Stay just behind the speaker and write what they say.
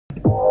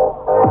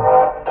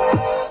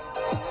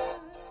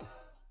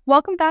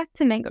Welcome back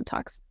to Mango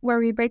Talks, where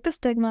we break the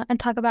stigma and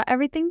talk about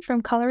everything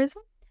from colorism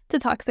to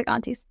toxic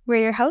aunties.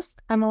 We're your hosts.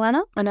 I'm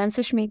Elena. And I'm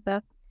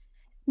Sushmitha.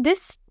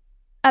 This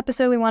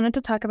episode, we wanted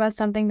to talk about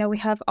something that we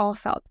have all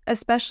felt,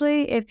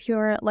 especially if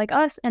you're like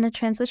us in a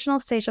transitional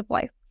stage of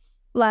life,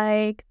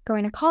 like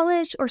going to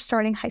college or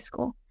starting high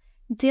school.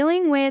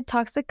 Dealing with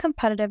toxic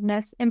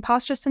competitiveness,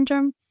 imposter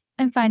syndrome,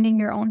 and finding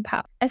your own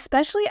path.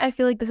 Especially, I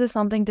feel like this is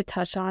something to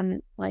touch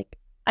on. Like,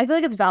 I feel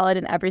like it's valid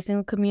in every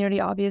single community,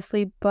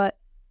 obviously, but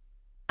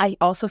I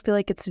also feel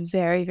like it's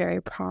very,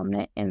 very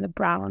prominent in the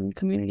brown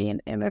community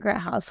and immigrant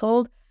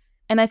household.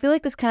 And I feel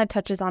like this kind of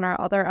touches on our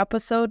other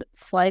episode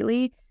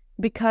slightly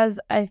because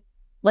I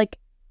like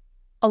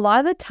a lot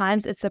of the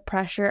times it's the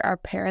pressure our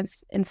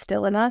parents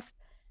instill in us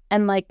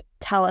and like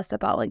tell us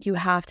about, like, you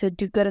have to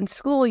do good in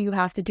school, you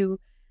have to do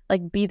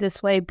like be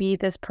this way, be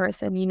this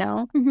person, you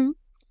know? Mm-hmm.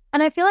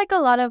 And I feel like a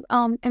lot of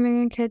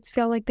immigrant kids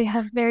feel like they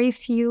have very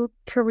few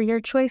career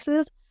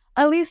choices,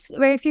 at least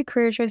very few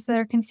career choices that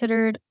are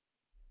considered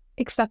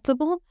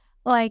acceptable.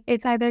 Like,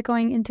 it's either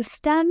going into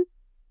STEM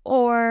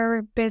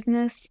or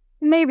business,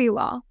 maybe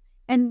law.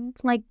 And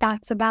like,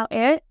 that's about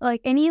it.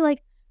 Like, any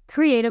like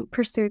creative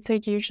pursuits are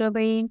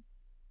usually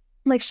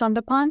like shunned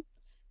upon,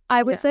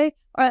 I would say.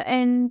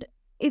 And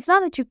it's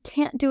not that you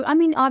can't do it. I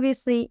mean,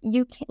 obviously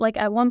you can't, like,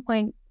 at one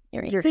point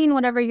you're 18,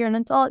 whatever, you're an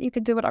adult, you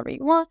could do whatever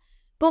you want.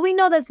 But we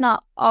know that's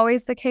not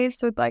always the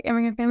case with like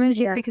immigrant families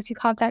because you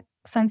have that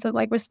sense of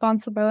like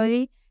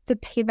responsibility to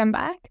pay them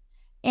back.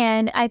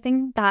 And I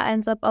think that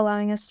ends up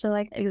allowing us to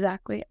like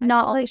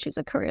not only choose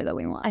a career that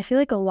we want. I feel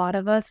like a lot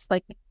of us,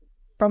 like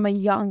from a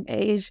young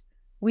age,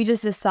 we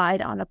just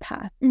decide on a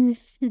path.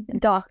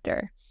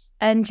 Doctor,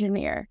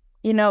 engineer,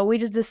 you know, we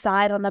just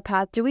decide on the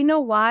path. Do we know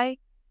why?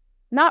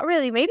 Not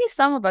really. Maybe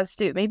some of us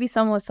do. Maybe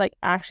some of us like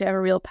actually have a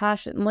real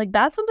passion. Like,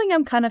 that's something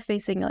I'm kind of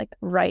facing like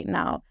right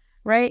now,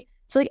 right?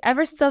 So like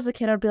ever since I was a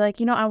kid, I'd be like,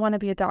 you know, I want to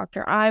be a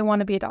doctor. I want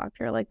to be a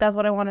doctor. Like, that's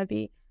what I want to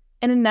be.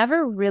 And it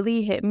never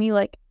really hit me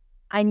like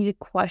I need to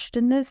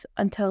question this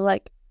until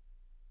like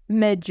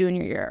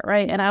mid-junior year,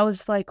 right? And I was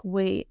just like,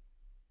 wait,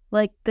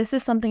 like, this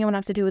is something I'm gonna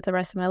have to do with the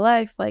rest of my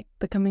life. Like,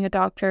 becoming a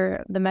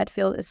doctor, the med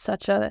field is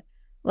such a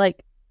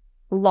like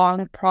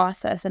long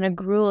process and a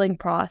grueling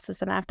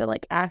process, and I have to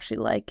like actually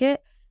like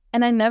it.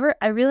 And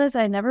I realized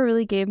I never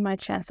really gave my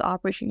chance the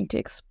opportunity to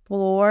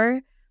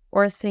explore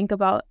or think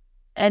about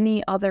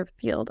any other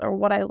field or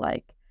what I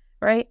like,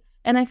 right?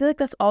 And I feel like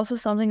that's also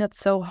something that's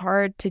so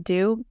hard to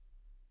do.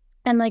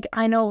 And like,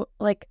 I know,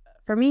 like,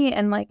 for me,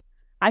 and like,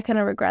 I kind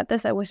of regret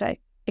this. I wish I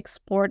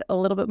explored a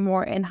little bit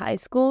more in high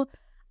school.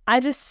 I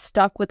just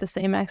stuck with the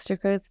same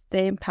extracurricular,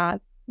 same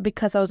path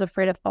because I was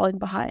afraid of falling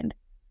behind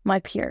my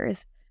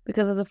peers,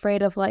 because I was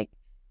afraid of like,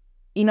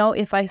 you know,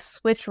 if I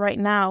switch right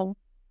now,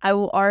 I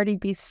will already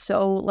be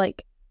so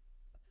like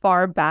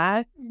far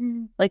back.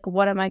 Like,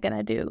 what am I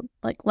gonna do?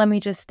 Like, let me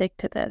just stick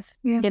to this,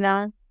 you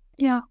know?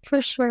 Yeah,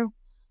 for sure.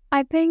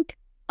 I think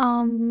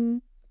I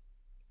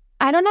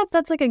don't know if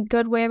that's like a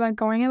good way about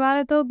going about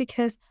it though,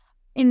 because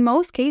in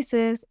most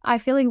cases I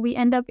feel like we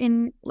end up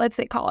in, let's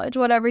say, college,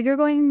 whatever, you're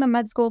going the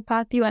med school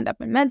path, you end up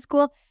in med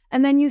school,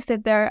 and then you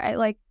sit there at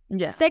like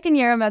second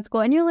year of med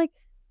school and you're like,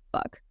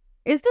 fuck,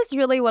 is this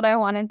really what I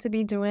wanted to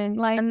be doing?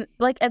 Like, and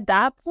like at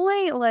that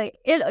point, like,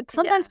 it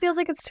sometimes feels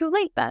like it's too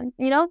late then,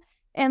 you know?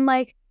 And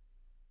like,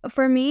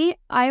 for me,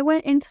 I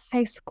went into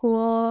high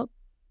school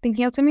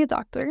thinking I was gonna be a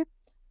doctor.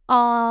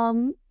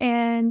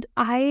 And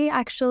I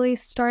actually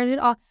started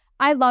off,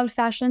 I loved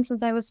fashion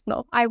since I was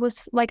little.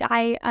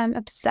 I am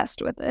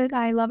obsessed with it.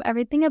 I love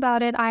everything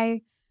about it.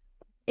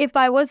 If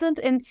I wasn't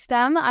in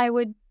STEM, I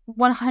would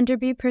 100%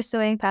 be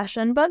pursuing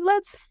fashion, but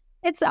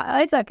it's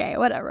okay,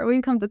 whatever.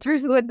 We come to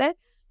terms with it.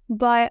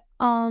 But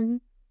I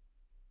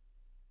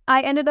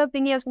ended up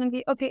thinking I was going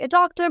to be, a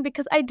doctor,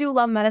 because I do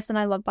love medicine.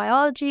 I love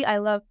biology. I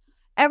love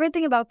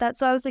everything about that.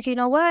 So I was like, you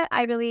know what?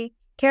 I really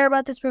care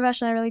about this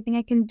profession. I really think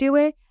I can do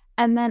it.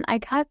 And then I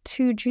got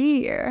to junior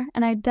year,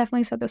 and I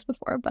definitely said this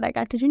before, but I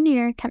got to junior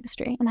year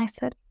chemistry, and I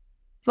said,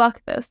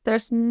 fuck this.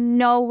 There's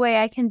no way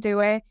I can do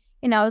it.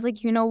 And I was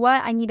like, you know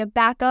what? I need a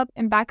backup,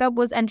 and backup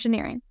was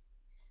engineering.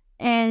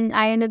 And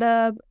I ended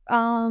up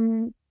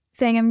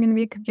saying I'm going to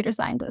be a computer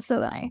scientist. So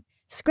then I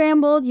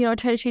scrambled, you know,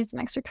 tried to choose some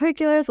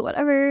extracurriculars or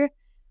whatever,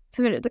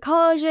 submitted to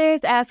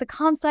colleges, asked a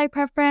comp sci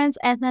preference,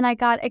 and then I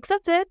got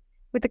accepted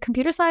with the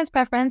computer science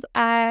preference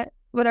at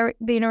whatever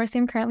the university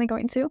I'm currently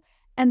going to.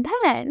 And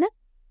then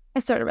I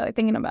started really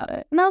thinking about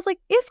it. And I was like,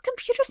 is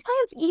computer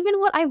science even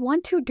what I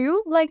want to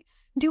do? Like,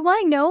 do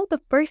I know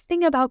the first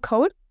thing about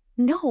code?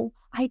 No,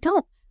 I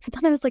don't. So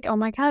then I was like, oh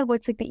my God,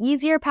 what's like the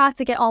easier path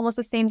to get almost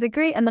the same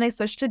degree? And then I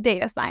switched to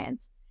data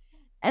science.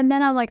 And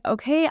then I'm like,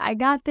 okay, I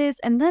got this.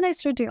 And then I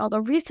started doing all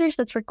the research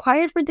that's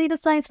required for data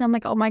science. And I'm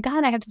like, oh my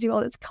God, I have to do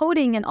all this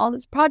coding and all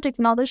this projects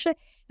and all this shit.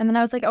 And then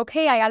I was like,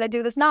 okay, I got to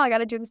do this now. I got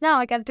to do this now.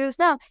 I got to do this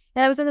now.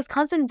 And I was in this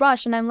constant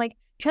rush, and I'm like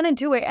trying to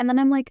do it. And then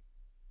I'm like,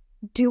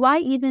 do I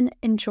even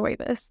enjoy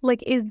this?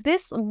 Like, is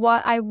this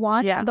what I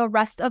want the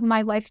rest of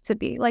my life to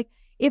be? Like,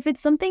 if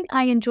it's something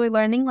I enjoy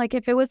learning, like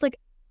if it was like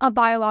a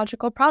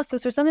biological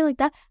process or something like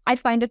that, I'd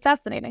find it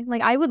fascinating.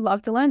 Like, I would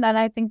love to learn that. And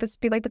I think this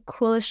would be like the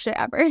coolest shit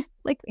ever.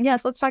 Like,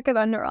 yes, let's talk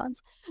about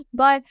neurons.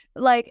 But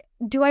like,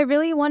 do I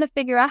really want to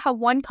figure out how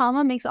one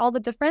comma makes all the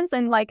difference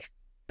in like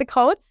the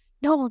code?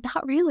 No,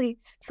 not really.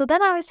 So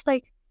then I was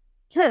like,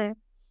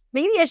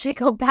 maybe I should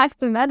go back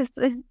to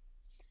medicine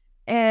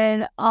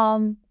and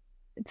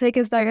take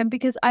a second,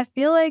 because I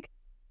feel like,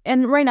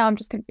 and right now I'm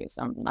just confused.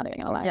 I'm not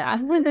even gonna lie. Yeah.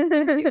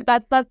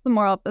 That's the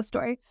moral of the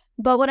story.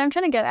 But what I'm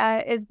trying to get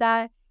at is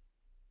that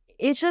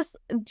it's just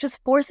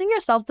forcing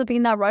yourself to be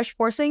in that rush,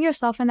 forcing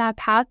yourself in that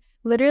path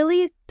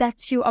literally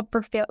sets you up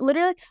for fail.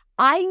 Literally,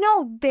 I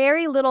know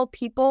very little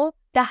people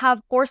that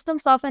have forced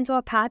themselves into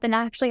a path and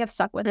actually have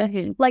stuck with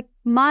it. Like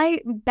my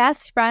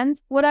best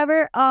friend,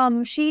 whatever,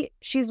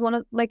 she's one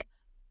of like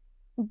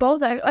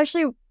both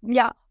actually,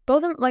 yeah,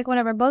 both of like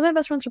whatever, both my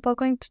best friends are both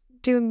going to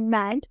do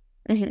med,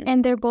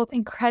 and they're both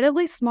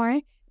incredibly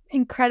smart,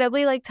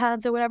 incredibly like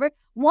talented, whatever.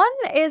 One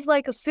is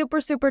like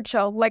super, super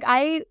chill. Like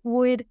I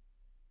would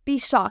be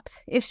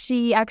shocked if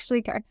she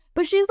actually cared.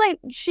 But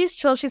she's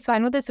chill, she's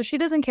fine with it, so she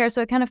doesn't care,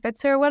 so it kind of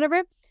fits her or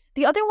whatever.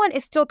 The other one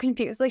is still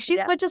confused. Like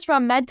she switches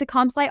from med to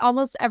comp sci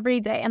almost every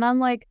day. And I'm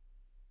like,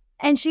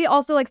 and she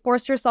also like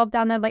forced herself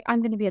down that like,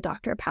 I'm going to be a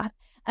doctor path.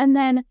 And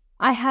then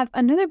I have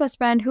another best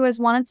friend who has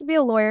wanted to be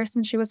a lawyer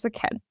since she was a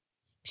kid.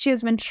 She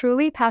has been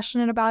truly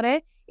passionate about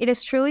it. It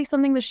is truly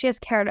something that she has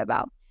cared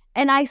about.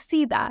 And I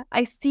see that.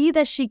 I see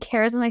that she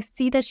cares and I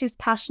see that she's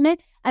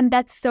passionate. And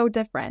that's so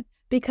different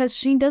because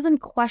she doesn't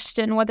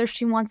question whether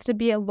she wants to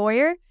be a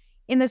lawyer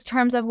in this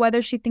terms of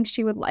whether she thinks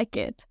she would like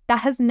it. That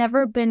has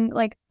never been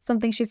like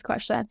something she's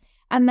questioned.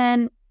 And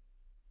then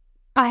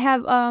I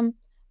have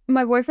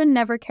my boyfriend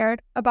never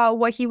cared about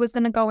what he was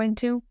going to go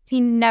into. He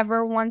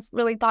never once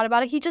really thought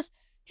about it. He just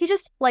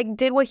like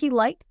did what he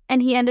liked,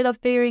 and he ended up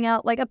figuring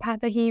out like a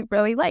path that he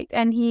really liked,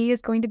 and he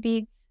is going to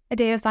be a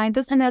data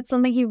scientist, and that's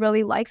something he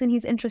really likes and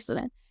he's interested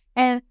in.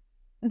 And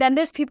then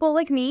there's people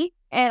like me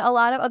and a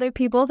lot of other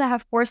people that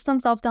have forced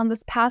themselves down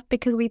this path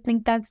because we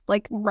think that's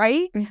like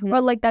right or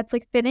like that's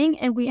like fitting,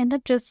 and we end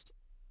up just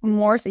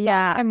more stuck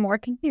and more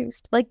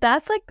confused. Like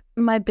that's like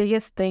my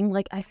biggest thing.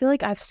 Like I feel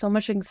like I have so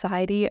much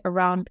anxiety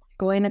around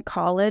going to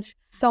college.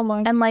 So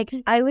much. And like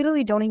I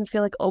literally don't even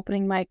feel like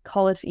opening my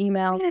college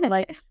email and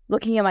like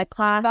looking at my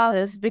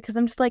classes because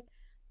I'm just like,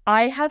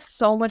 I have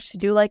so much to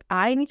do. Like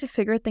I need to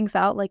figure things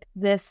out like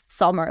this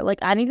summer. Like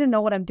I need to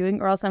know what I'm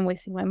doing or else I'm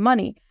wasting my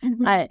money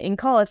in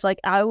college. Like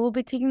I will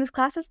be taking these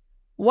classes.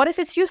 What if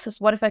it's useless?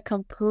 What if I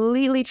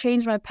completely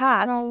change my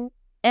path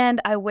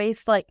and I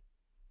waste like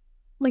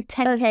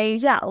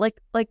 10K? Yeah,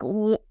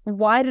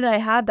 why did I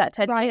have that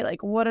 10K? Right.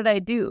 Like what did I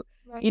do?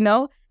 Right. You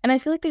know? And I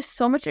feel like there's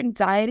so much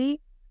anxiety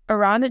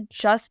around it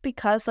just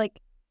because like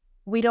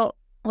we don't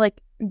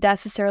like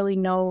necessarily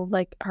know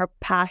like our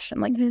passion.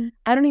 Like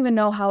I don't even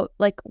know how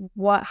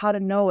to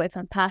know if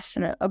I'm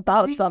passionate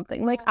about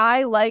something. Like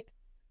I like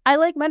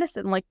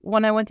medicine. Like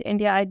when I went to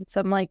India, I did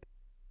some like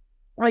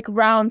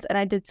rounds and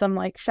I did some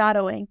like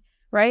shadowing,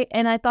 right?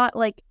 And I thought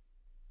like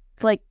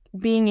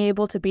being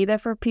able to be there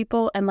for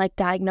people and like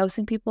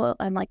diagnosing people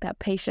and like that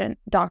patient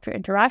doctor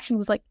interaction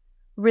was like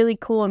really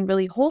cool and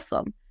really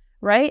wholesome,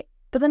 right?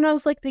 But then I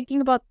was like thinking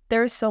about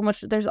there's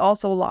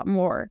also a lot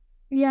more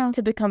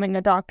to becoming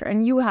a doctor,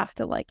 and you have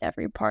to like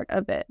every part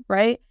of it,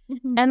 right?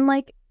 And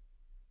like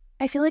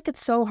I feel like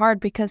it's so hard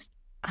because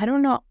I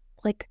don't know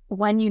like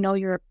when you know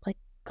you're like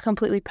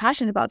completely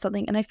passionate about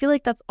something. And I feel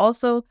like that's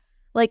also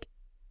like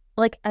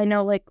I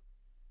know like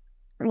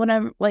when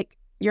I'm like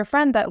your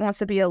friend that wants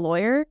to be a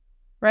lawyer,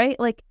 right?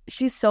 Like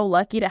she's so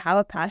lucky to have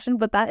a passion,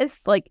 but that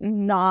is like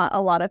not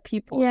a lot of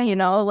people, you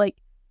know, like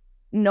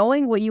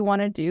knowing what you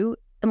want to do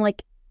and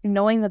like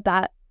knowing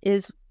that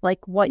is like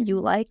what you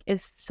like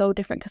is so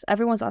different because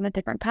everyone's on a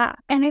different path.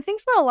 And I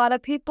think for a lot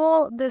of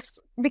people,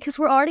 because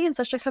we're already in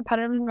such a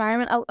competitive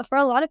environment, for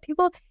a lot of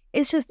people,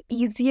 it's just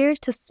easier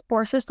to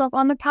force yourself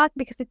on the path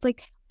because it's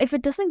like, if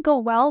it doesn't go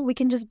well, we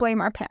can just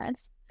blame our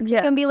parents. Yeah.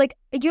 It can be like,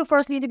 you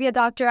forced me to be a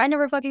doctor. I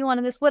never fucking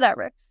wanted this,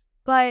 whatever.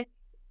 But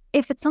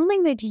if it's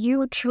something that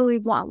you truly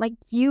want, like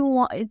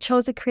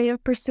chose a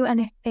creative pursuit and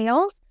it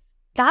fails,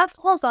 that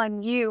falls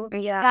on you.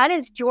 Yeah. That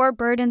is your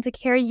burden to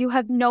carry. You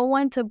have no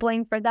one to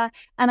blame for that.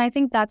 And I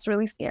think that's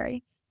really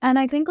scary. And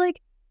I think like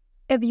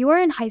if you are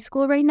in high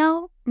school right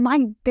now,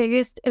 my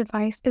biggest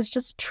advice is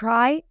just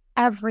try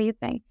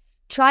everything.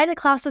 Try the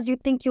classes you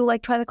think you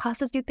like. Try the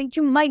classes you think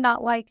you might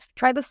not like.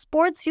 Try the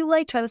sports you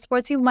like. Try the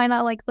sports you might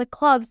not like. The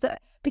clubs,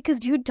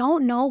 because you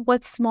don't know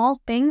what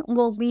small thing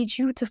will lead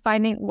you to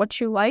finding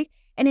what you like.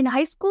 And in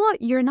high school,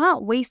 you're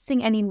not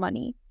wasting any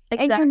money.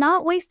 Exactly. And you're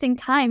not wasting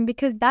time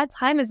because that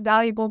time is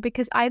valuable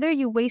because either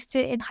you waste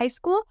it in high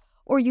school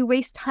or you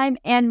waste time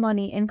and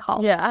money in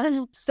college.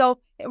 Yeah. So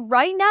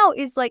right now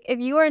is like, if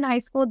you are in high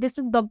school, this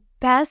is the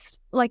best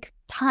like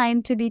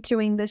time to be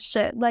doing this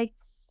shit. Like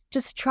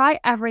just try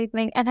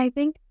everything. And I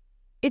think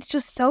it's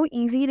just so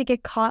easy to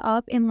get caught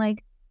up in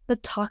like the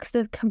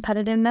toxic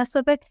competitiveness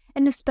of it.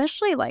 And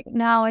especially like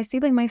now I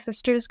see like my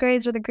sister's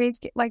grades or the grades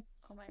get like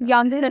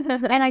young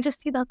and I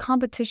just see the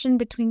competition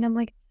between them.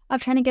 Like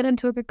of trying to get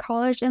into a good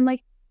college. And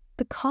like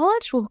the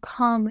college will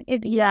come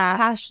if you're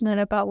passionate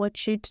about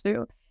what you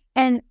do.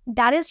 And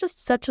that is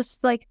just such a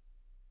like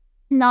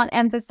not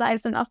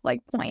emphasized enough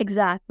like point.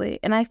 Exactly.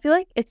 And I feel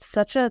like it's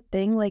such a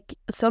thing. Like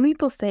some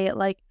people say it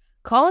like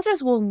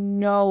colleges will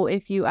know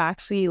if you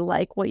actually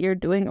like what you're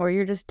doing or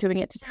you're just doing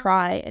it to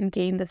try and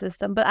game the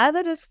system. But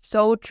that is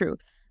so true.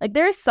 Like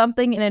there's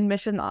something in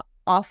admission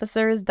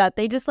officers that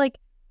they just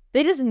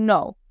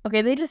know.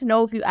 Okay, they just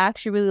know if you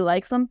actually really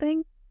like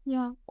something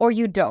or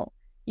you don't,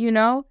 you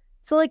know?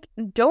 So like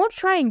don't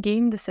try and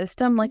game the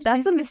system. Like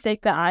that's a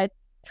mistake that I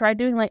tried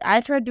doing. Like I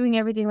tried doing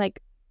everything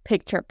like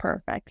picture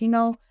perfect, you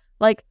know?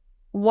 Like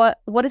what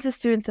is a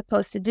student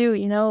supposed to do,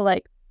 you know?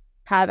 Like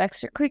have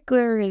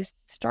extracurriculars,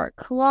 start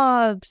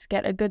clubs,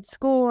 get a good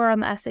score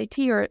on the SAT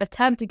or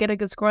attempt to get a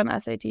good score on the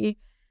SAT.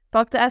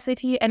 Fuck the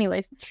SAT.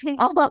 Anyways,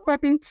 all about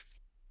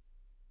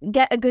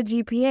get a good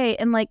GPA.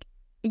 And like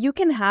you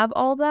can have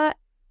all that,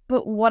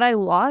 but what I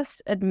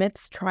lost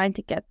amidst trying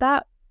to get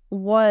that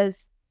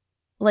was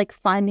like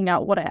finding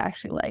out what I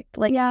actually liked.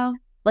 Like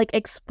like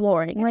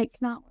exploring. Like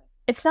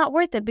it's not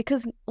worth it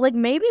because like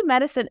maybe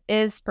medicine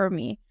is for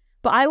me,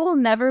 but I will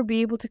never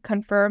be able to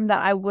confirm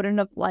that I wouldn't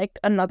have liked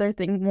another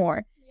thing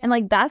more. And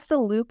like that's the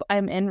loop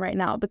I'm in right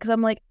now because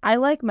I'm like, I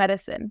like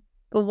medicine,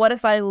 but what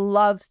if I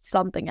love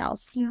something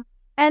else? Yeah.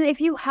 And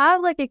if you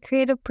have like a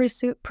creative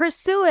pursuit,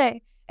 pursue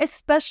it.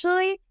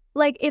 Especially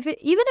like even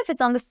if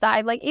it's on the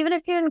side, like even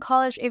if you're in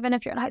college, even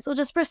if you're in high school,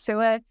 just pursue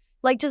it.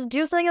 Like just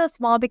do something that's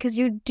small because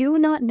you do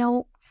not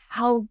know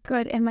how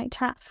good it might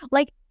turn out.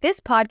 Like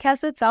this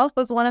podcast itself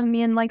was one of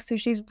me and like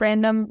Sushi's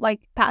random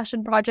like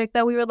passion project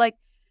that we were like,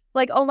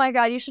 oh my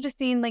God, you should have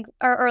seen like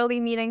our early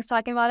meetings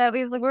talking about it.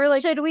 We were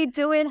like, should we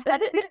do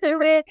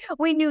it?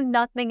 We knew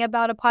nothing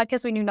about a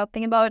podcast. We knew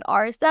nothing about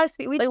RSS.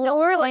 We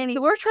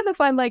we're trying to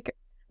find like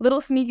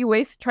little sneaky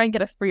ways to try and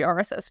get a free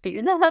RSS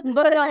feed.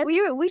 But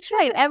we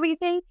tried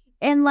everything.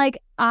 And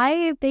like,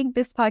 I think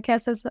this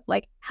podcast has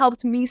like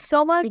helped me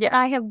so much. Yeah.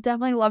 I have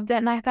definitely loved it.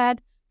 And I've had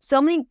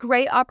so many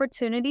great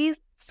opportunities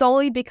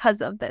solely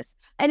because of this.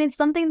 And it's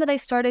something that I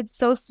started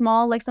so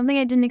small, like something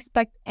I didn't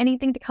expect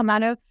anything to come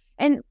out of.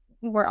 And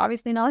we're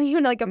obviously not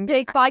even like a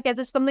big podcast.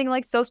 It's something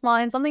like so small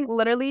and something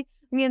literally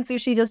me and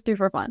Sushi just do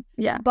for fun.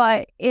 Yeah.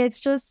 But it's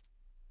just,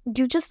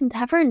 you just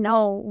never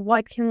know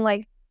what can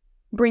like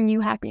bring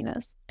you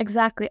happiness.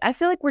 Exactly. I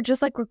feel like we're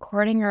just like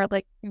recording our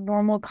like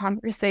normal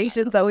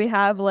conversations that we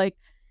have like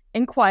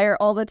in choir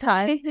all the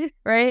time,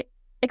 right?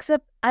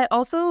 Except I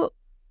also,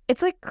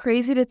 it's like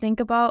crazy to think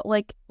about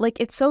like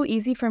it's so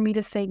easy for me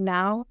to say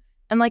now.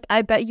 And like,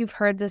 I bet you've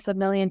heard this a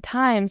million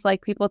times,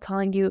 like people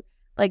telling you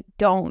like,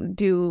 don't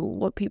do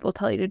what people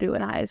tell you to do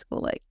in high school,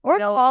 like, or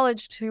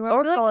college too.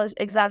 Or college.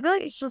 Exactly.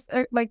 Like, it's just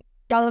like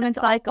elements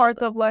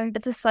parts of life.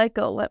 It's a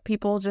cycle that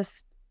people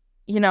just,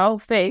 you know,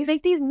 face. You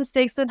make these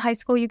mistakes in high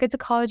school, you get to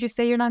college, you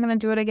say you're not going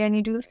to do it again,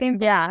 you do the same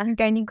thing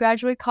again, you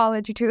graduate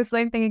college, you do the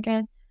same thing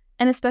again.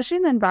 And especially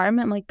in the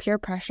environment like peer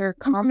pressure,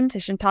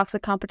 competition,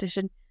 toxic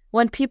competition,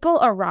 when people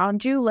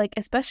around you, like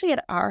especially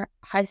at our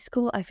high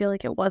school, I feel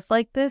like it was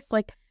like this,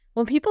 like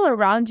when people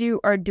around you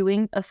are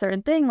doing a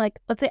certain thing, like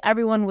let's say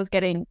everyone was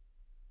getting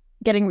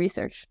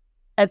research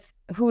at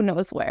who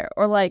knows where,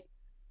 or like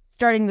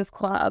starting this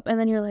club, and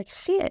then you're like,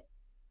 shit,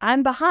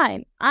 I'm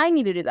behind, I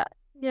need to do that.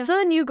 Yeah. So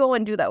then you go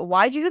and do that.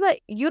 Why'd you do that?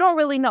 You don't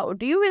really know.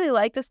 Do you really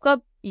like this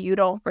club? You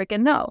don't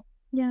freaking know.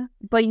 Yeah.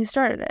 But you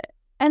started it.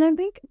 And I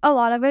think a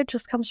lot of it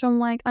just comes from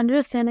like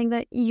understanding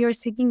that you're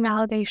seeking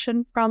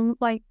validation from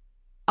like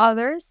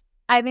others.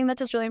 I think that's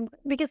just really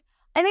important because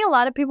I think a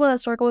lot of people that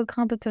struggle with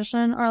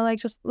competition or like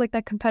just like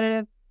that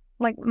competitive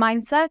like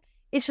mindset,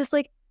 it's just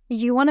like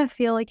you want to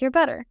feel like you're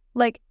better.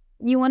 Like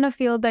you want to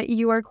feel that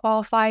you are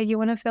qualified. You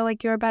want to feel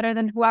like you're better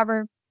than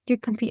whoever you're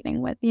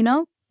competing with, you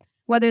know?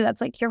 Whether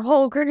that's like your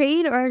whole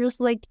grade or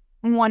just like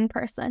one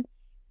person.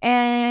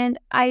 And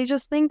I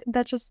just think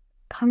that just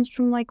comes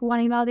from like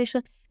wanting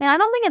validation. And I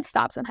don't think it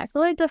stops in high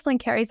school. It definitely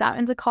carries out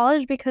into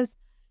college because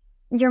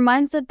your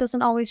mindset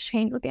doesn't always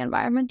change with the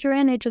environment you're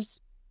in. It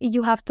just,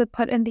 you have to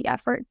put in the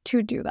effort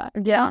to do that.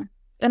 Yeah.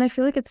 And I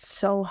feel like it's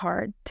so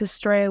hard to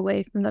stray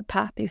away from the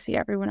path you see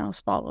everyone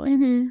else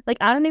following. Like,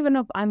 I don't even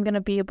know if I'm going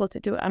to be able to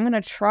do it. I'm going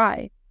to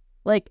try.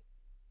 Like,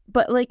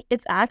 but like,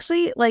 it's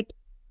actually like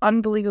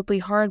unbelievably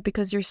hard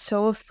because you're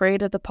so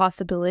afraid of the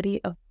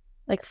possibility of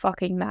like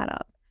fucking that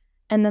up.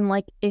 And then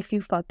like, if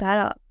you fuck that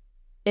up,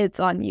 it's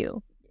on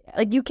you.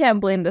 Like, you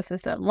can't blame the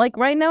system. Like,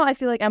 right now, I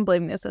feel like I'm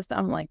blaming the system.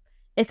 I'm like,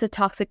 it's a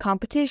toxic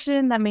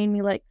competition that made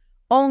me like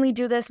only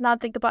do this, not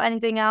think about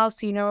anything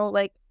else, you know,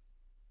 like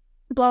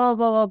blah, blah,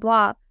 blah, blah,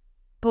 blah.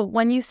 But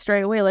when you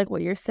stray away, like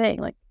what you're saying,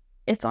 like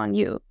it's on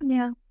you.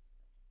 Yeah.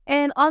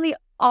 And on the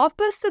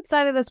opposite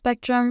side of the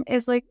spectrum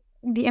is like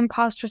the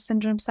imposter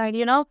syndrome side,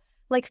 you know,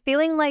 like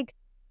feeling like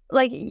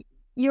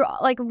you're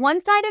like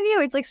one side of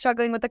you, it's like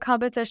struggling with the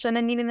competition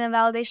and needing the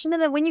validation.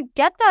 And then when you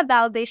get that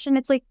validation,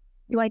 it's like,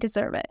 do I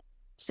deserve it?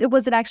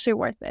 Was it actually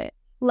worth it?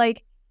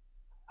 Like,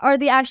 are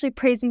they actually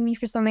praising me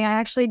for something I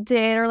actually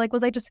did, or like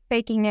was I just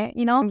faking it,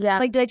 you know? Yeah.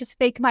 Like did I just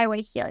fake my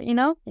way here, you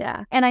know?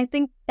 Yeah. And I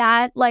think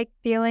that like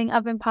feeling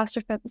of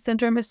imposter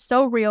syndrome is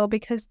so real,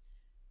 because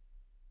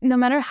no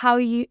matter how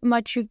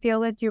much you feel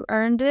that you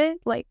earned it,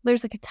 like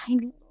there's like a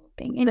tiny little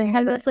thing in your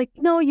head that's like,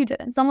 no, you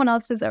didn't. Someone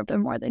else deserved it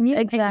more than you.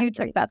 Exactly. And you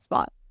took that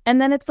spot.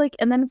 And then it's like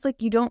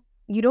you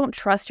don't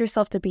trust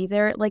yourself to be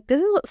there. Like this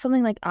is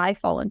something like I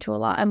fall into a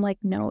lot. I'm like,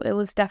 no, it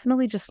was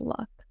definitely just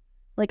luck.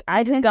 Like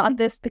I just got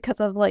this because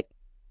of like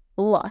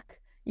luck,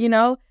 you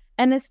know?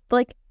 And it's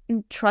like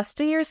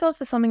trusting yourself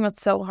is something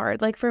that's so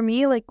hard. Like for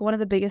me, like one of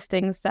the biggest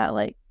things that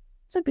like,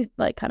 this would be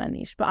like kind of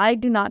niche, but I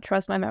do not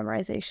trust my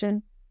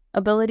memorization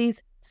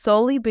abilities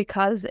solely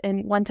because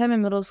one time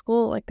in middle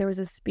school, like there was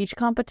a speech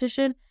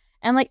competition,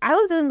 and like I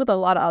was dealing with a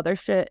lot of other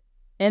shit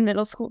in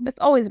middle school. It's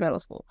always middle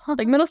school.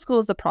 Like middle school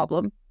is the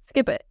problem.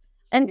 Skip it.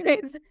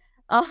 Anyways,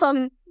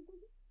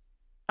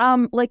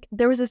 like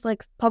there was this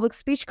like public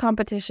speech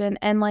competition,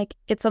 and like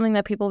it's something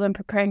that people have been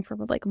preparing for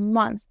like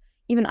months.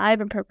 Even I've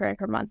been preparing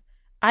for months.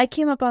 I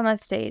came up on that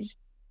stage,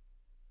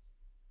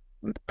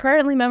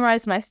 apparently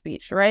memorized my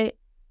speech, right?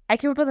 I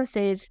came up on the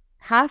stage,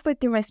 halfway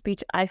through my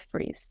speech, I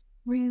freeze.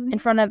 Really? In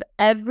front of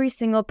every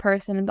single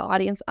person in the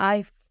audience,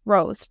 I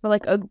froze for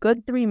like a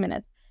good 3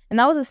 minutes. And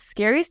that was the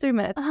scariest 3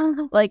 minutes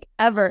like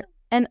ever.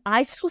 And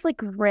I just was like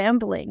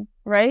rambling,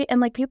 right? And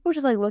like people were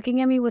just like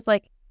looking at me with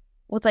like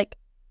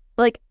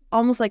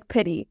almost like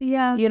pity.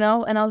 Yeah. You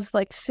know? And I was just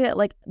like, shit,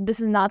 like this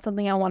is not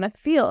something I want to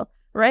feel,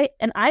 right?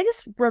 And I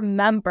just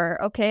remember,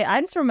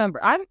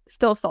 I'm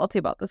still salty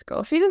about this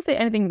girl. She didn't say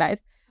anything nice.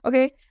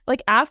 Okay.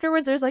 Like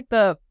afterwards there's like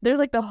the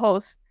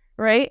host,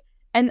 right?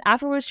 And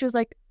afterwards she was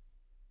like,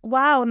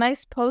 wow,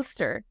 nice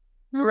poster,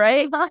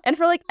 right? And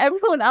for like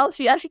everyone else,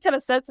 she actually kind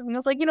of said something. I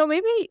was like,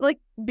 maybe like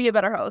be a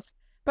better host.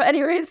 But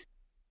anyways,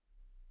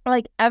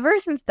 like ever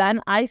since then,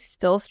 I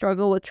still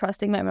struggle with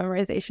trusting my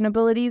memorization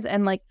abilities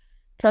and like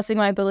trusting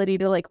my ability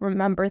to like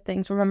remember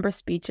things, remember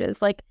speeches.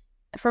 Like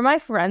for my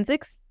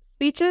forensics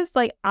speeches,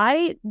 like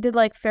I did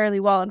like fairly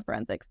well in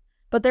forensics,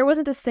 but there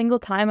wasn't a single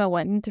time I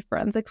went into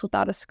forensics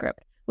without a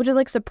script, which is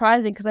like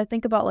surprising because I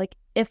think about like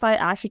if I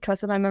actually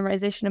trusted my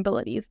memorization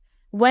abilities,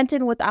 went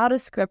in without a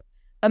script,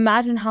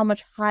 imagine how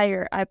much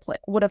higher I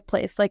would have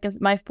placed. Like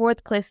my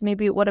fourth place,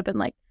 maybe it would have been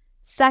like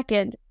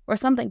second or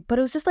something. But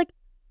it was just like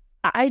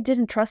I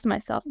didn't trust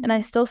myself, and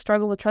I still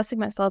struggle with trusting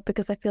myself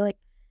because I feel like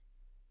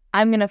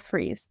I'm gonna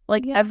freeze.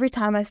 Like every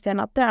time I stand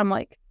up there, I'm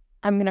like,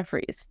 I'm gonna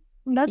freeze.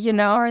 That's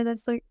hard.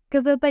 That's like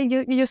because like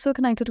you're so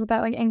connected with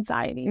that like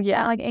anxiety,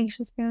 that, like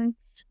anxious feeling.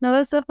 No,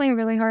 that's definitely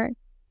really hard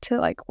to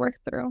like work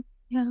through.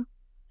 Yeah,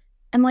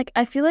 and like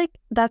I feel like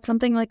that's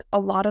something like a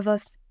lot of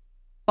us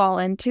fall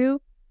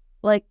into,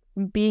 like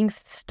being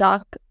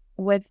stuck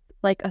with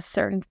like a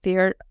certain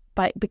fear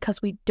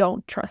because we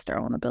don't trust our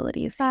own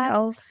abilities.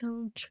 That's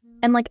so true.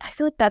 And like I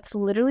feel like that's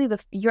literally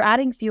you're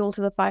adding fuel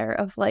to the fire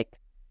of like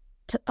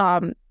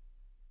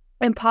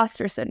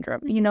imposter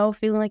syndrome,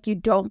 feeling like you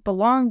don't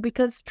belong,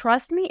 because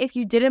trust me, if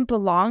you didn't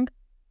belong,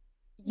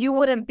 you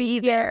wouldn't be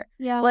there.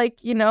 Yeah. Like,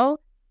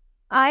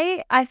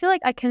 I feel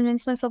like I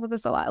convince myself of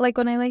this a lot. Like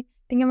when I like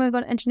think I'm gonna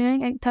go to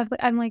engineering,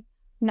 I'm like,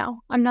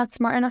 no, I'm not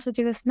smart enough to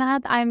do this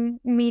math. I'm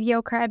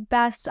mediocre at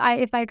best.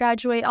 If I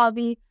graduate, I'll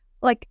be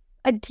like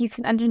a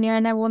decent engineer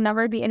and I will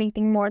never be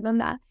anything more than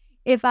that.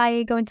 If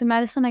I go into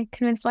medicine, I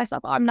convince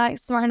myself, I'm not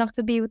smart enough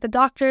to be with the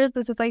doctors.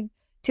 This is like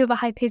too of a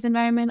high-paced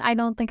environment. I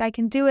don't think I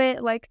can do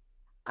it. Like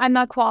I'm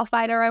not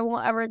qualified, or I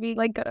won't ever be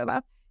like good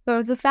enough.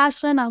 Go to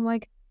fashion, I'm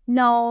like,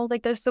 no,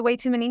 like there's way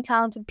too many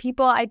talented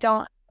people. I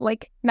don't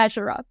like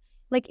measure up.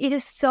 Like it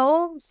is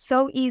so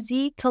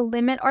easy to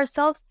limit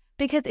ourselves,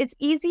 because it's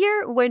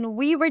easier when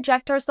we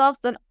reject ourselves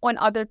than when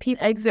other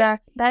people.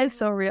 Exactly. That is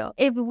so real.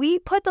 If we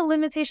put the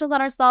limitations on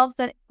ourselves,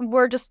 then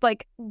we're just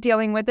like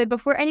dealing with it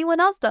before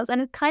anyone else does.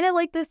 And it's kind of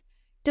like this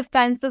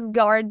defense, this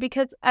guard,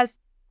 because as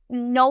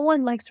no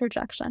one likes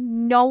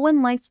rejection. No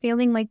one likes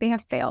feeling like they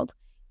have failed.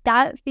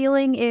 That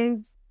feeling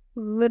is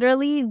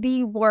literally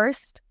the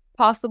worst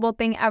possible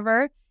thing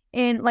ever.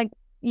 And like,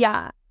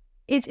 yeah,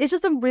 it's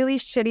just a really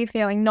shitty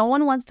feeling. No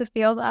one wants to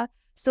feel that.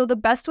 So the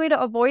best way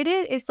to avoid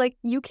it is like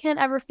you can't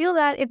ever feel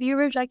that if you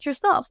reject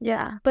yourself.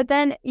 Yeah. But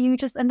then you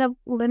just end up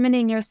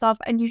limiting yourself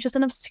and you just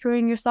end up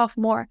screwing yourself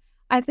more.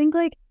 I think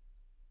like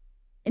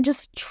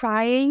just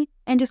trying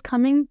and just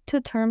coming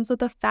to terms with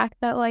the fact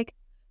that like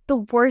the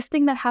worst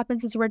thing that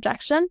happens is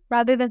rejection,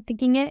 rather than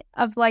thinking it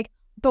of like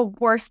the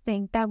worst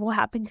thing that will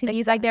happen to me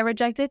is I get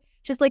rejected.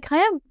 Just like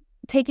kind of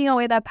taking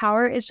away that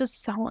power is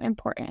just so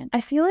important.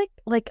 I feel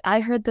like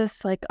I heard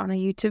this like on a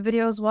YouTube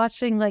video I was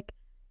watching, like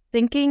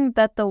thinking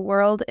that the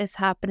world is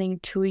happening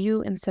to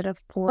you instead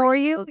of for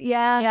you.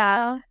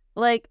 Yeah.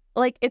 Like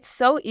it's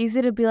so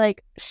easy to be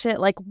like, shit,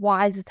 like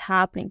why is it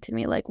happening to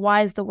me? Like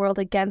why is the world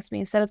against me?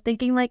 Instead of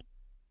thinking like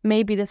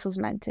maybe this was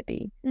meant to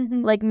be.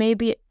 Mm-hmm. Like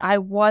maybe I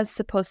was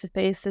supposed to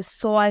face this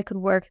so I could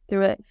work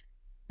through it.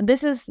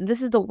 This is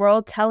the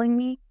world telling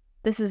me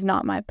this is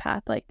not my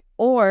path. Like,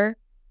 or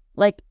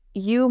like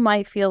you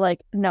might feel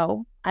like,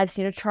 no, I just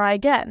need to try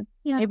again.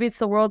 Yeah. Maybe it's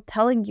the world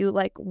telling you,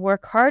 like,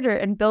 work harder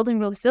and building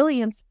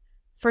resilience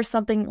for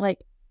something like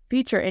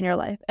future in your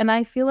life. And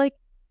I feel like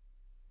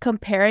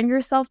comparing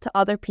yourself to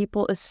other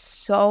people is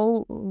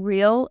so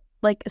real.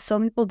 Like,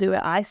 some people do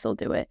it. I still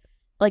do it.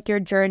 Like, your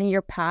journey,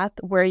 your path,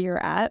 where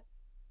you're at.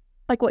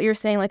 Like what you're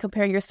saying, like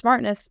comparing your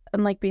smartness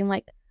and like being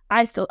like,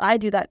 I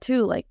do that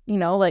too. Like, you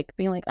know, like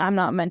being like, I'm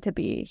not meant to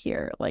be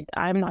here. Like,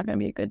 I'm not going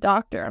to be a good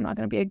doctor. I'm not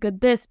going to be a good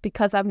this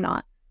because I'm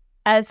not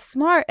as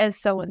smart as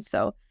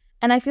so-and-so.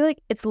 And I feel like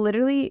it's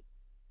literally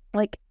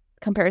like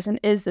comparison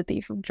is the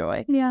thief of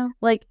joy. Yeah.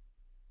 Like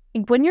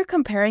when you're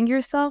comparing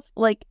yourself,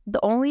 like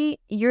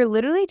you're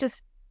literally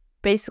just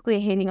basically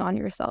hating on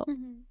yourself.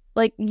 Mm-hmm.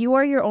 Like you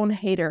are your own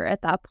hater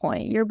at that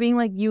point. You're being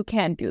like, you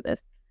can't do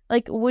this.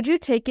 Like, would you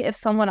take it if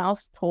someone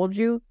else told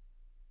you,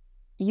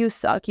 you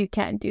suck, you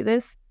can't do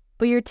this?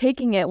 But you're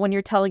taking it when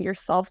you're telling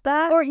yourself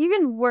that? Or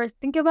even worse,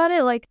 think about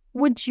it, like,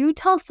 would you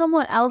tell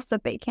someone else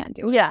that they can't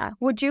do it? Yeah.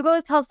 Would you go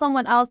tell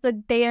someone else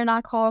that they are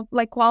not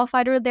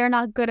qualified or they're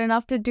not good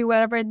enough to do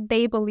whatever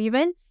they believe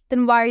in?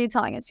 Then why are you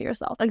telling it to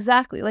yourself?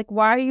 Exactly. Like,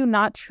 why are you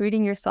not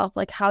treating yourself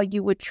like how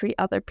you would treat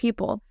other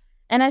people?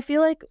 And I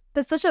feel like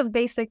that's such a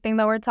basic thing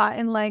that we're taught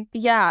in, like,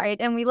 yeah, right?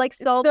 And we like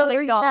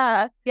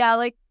yeah,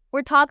 like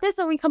we're taught this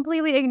and we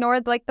completely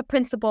ignored like the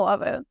principle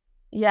of it.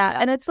 Yeah.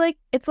 And it's like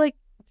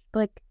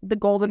the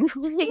golden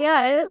rule.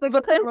 Yeah, it's like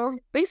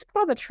they used to put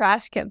all the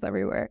trash cans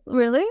everywhere.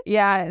 Really?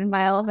 Yeah, in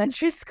my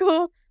elementary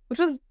school, which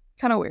was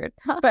kind of weird.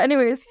 But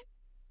anyways,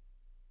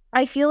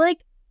 I feel like,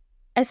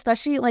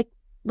 especially like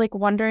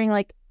wondering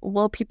like,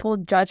 will people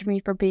judge me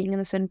for being in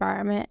this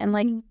environment? And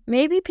like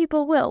maybe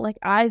people will. Like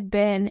I've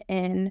been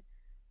in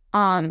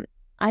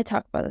I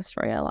talk about this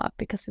story a lot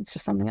because it's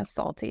just something that's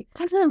salty.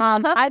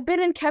 I've been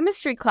in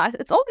chemistry class.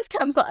 It's always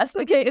chem class.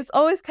 Okay, it's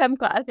always chem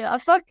class. Yeah,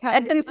 fuck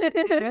chem.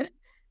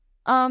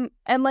 And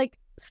like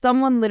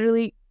someone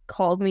literally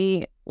called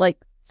me like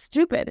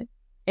stupid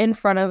in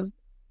front of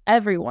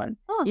everyone.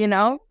 Oh, you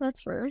know,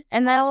 that's rude.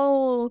 And then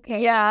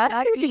okay,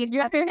 yeah.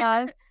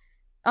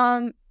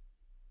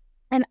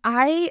 And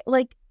I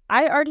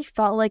already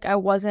felt like I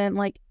wasn't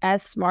like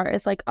as smart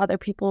as like other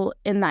people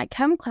in that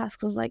chem class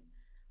because like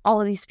all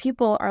of these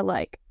people are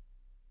like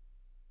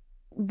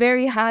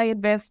very high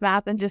advanced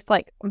math and just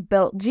like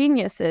built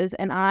geniuses,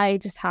 and I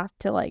just have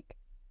to like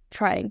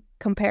try and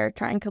compare,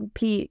 try and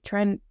compete,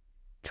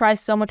 try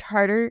so much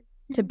harder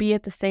to be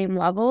at the same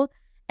level.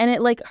 And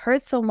it like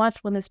hurts so much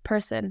when this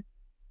person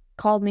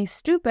called me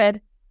stupid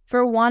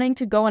for wanting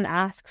to go and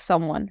ask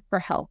someone for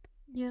help.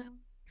 Yeah.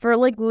 For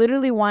like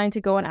literally wanting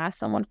to go and ask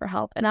someone for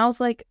help. And I was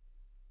like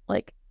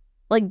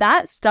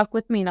that stuck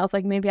with me, and I was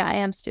like, maybe I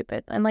am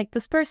stupid. And like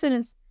this person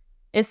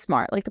is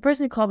smart. Like the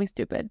person who called me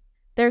stupid,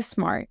 they're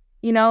smart,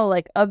 you know,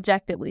 like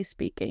objectively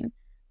speaking.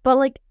 But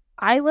like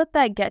I let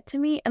that get to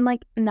me, and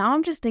like now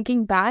I'm just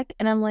thinking back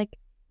and I'm like,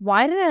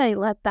 why did I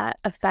let that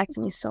affect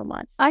me so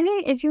much? I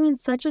think if you're in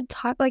such a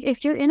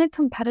if you're in a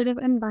competitive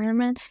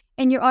environment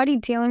and you're already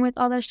dealing with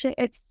all that shit,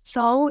 it's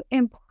so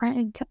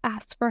important to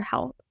ask for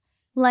help.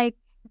 Like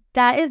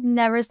that is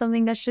never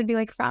something that should be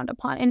like frowned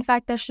upon. In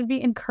fact, that should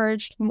be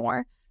encouraged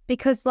more,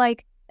 because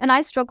like, and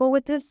I struggle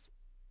with this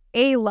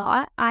a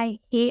lot. I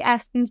hate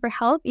asking for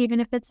help, even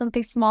if it's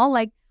something small.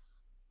 Like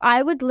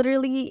I would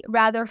literally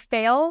rather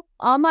fail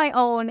on my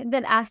own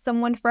than ask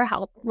someone for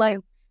help. Like,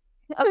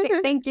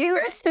 okay, thank you.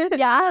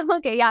 Yeah,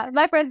 okay, yeah.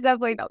 My friends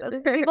definitely know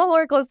this. People who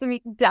are close to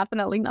me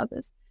definitely know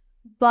this.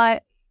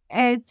 But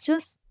it's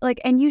just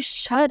like, and you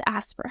should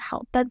ask for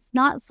help. That's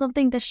not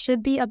something that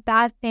should be a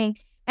bad thing.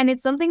 And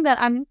it's something that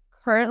I'm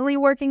currently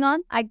working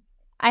on. I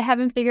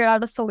haven't figured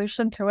out a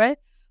solution to it.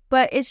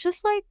 But it's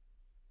just like,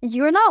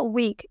 you're not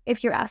weak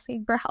if you're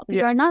asking for help. Yeah.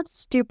 You are not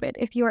stupid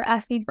if you are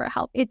asking for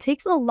help. It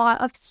takes a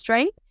lot of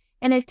strength,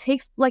 and it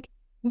takes like,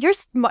 you're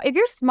smart. If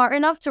you're smart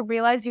enough to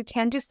realize you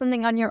can't do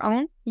something on your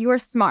own, you are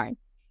smart.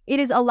 It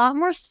is a lot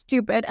more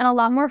stupid and a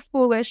lot more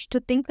foolish to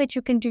think that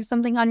you can do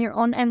something on your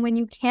own, and when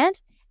you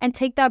can't, and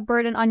take that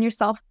burden on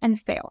yourself and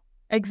fail.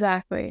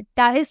 Exactly.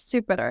 That is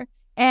stupider.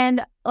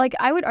 And like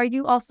I would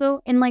argue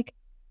also in like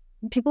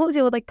people who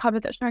deal with like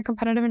competition or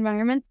competitive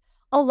environments,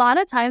 a lot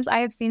of times I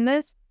have seen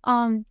this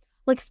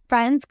like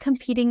friends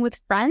competing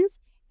with friends,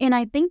 and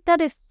I think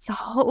that is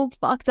so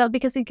fucked up,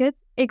 because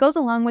it goes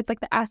along with like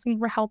the asking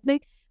for help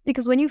thing.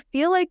 Because when you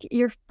feel like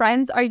your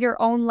friends are your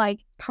own like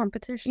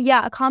competition,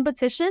 a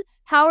competition,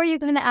 how are you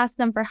going to ask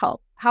them for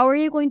help? How are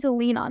you going to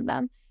lean on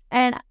them?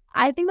 And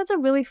I think that's a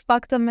really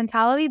fucked up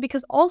mentality,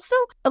 because also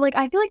like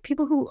I feel like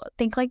people who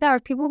think like that, or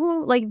people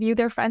who like view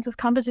their friends as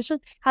competition,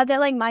 have that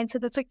like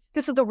mindset that's like,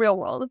 this is the real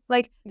world,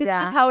 like this is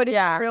how it is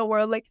in the real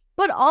world. Like,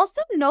 but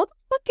also no, the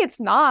fuck it's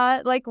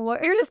not. Like,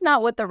 what, you're just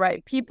not with the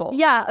right people.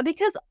 Yeah,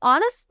 because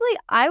honestly,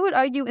 I would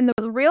argue in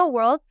the real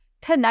world,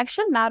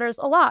 connection matters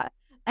a lot,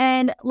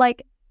 and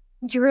like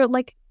your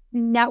like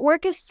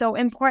network is so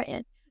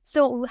important.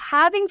 So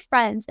having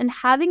friends and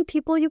having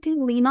people you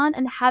can lean on,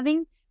 and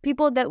having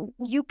people that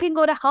you can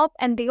go to help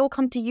and they will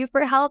come to you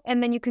for help,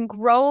 and then you can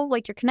grow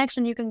like your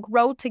connection, you can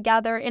grow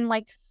together in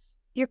like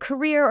your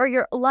career or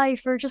your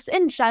life or just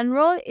in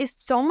general is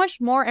so much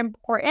more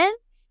important.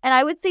 And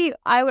I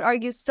would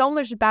argue so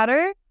much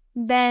better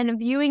than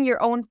viewing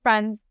your own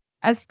friends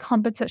as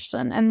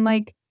competition. And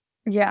like,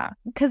 Yeah,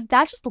 because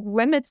that just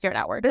limits your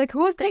network. Like,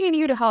 who is taking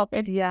you to help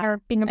if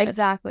you're being a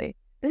exactly.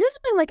 This is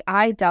something like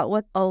I dealt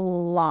with a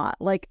lot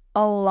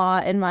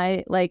in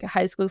my like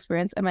high school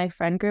experience and my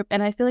friend group.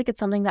 And I feel like it's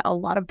something that a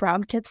lot of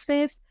brown kids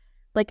face,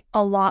 like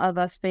a lot of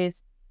us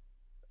face.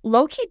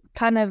 Low-key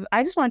kind of,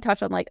 I just want to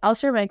touch on, like, I'll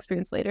share my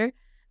experience later,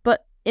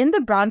 but in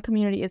the brown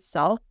community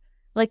itself,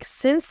 like,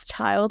 since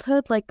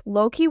childhood, like,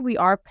 low-key, we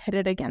are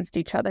pitted against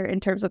each other in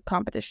terms of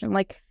competition.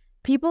 Like,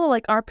 people,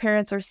 like, our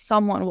parents or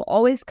someone will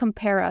always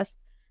compare us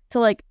to,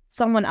 like,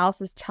 someone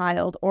else's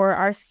child or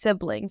our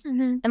siblings.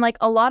 Mm-hmm. And, like,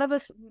 a lot of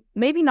us,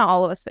 maybe not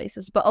all of us face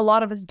this, but a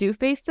lot of us do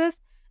face this.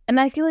 And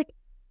I feel like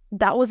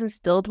that was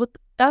instilled with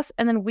us.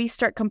 And then we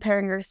start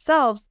comparing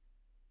ourselves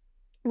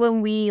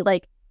when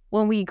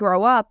we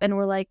grow up and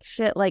we're like,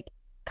 shit, like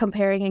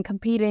comparing and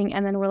competing.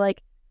 And then we're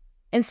like,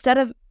 instead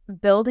of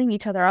building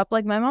each other up,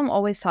 like my mom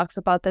always talks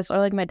about this, or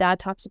like my dad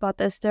talks about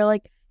this. They're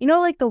like, you know,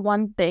 like the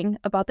one thing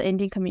about the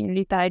Indian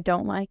community that I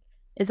don't like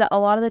is that a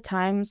lot of the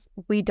times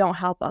we don't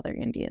help other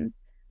Indians.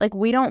 Like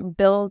we don't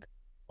build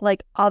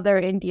like other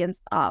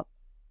Indians up.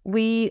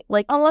 We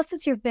like, unless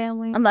it's your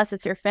family.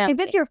 If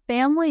it's your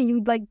family,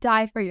 you'd like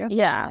die for your family.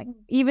 Yeah. Like,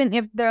 even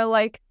if they're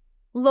like,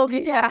 look,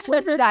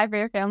 die for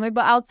your family.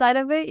 But outside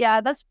of it,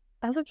 yeah, that's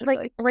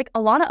like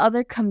a lot of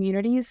other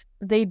communities,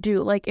 they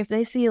do, like if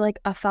they see like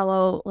a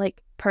fellow like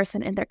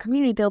person in their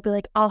community, they'll be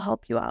like, I'll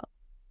help you out.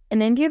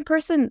 An Indian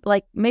person,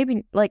 like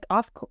maybe like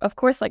of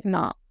course, like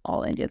not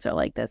all Indians are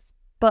like this,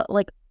 but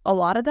like a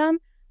lot of them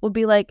will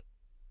be like,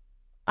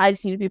 I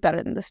just need to be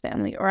better than this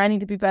family, or I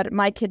need to be better,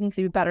 my kid needs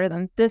to be better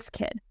than this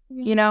kid,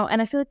 you know.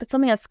 And I feel like that's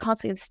something that's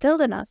constantly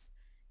instilled in us.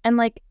 And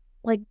like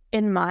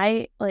in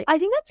my, like, I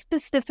think that's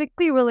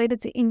specifically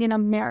related to Indian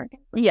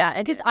Americans. Yeah,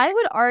 because I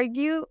would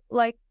argue,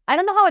 like, I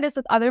don't know how it is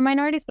with other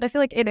minorities, but I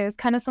feel like it is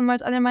kind of similar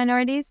to other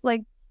minorities.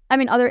 Like, I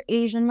mean, other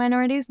Asian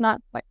minorities,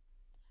 not like,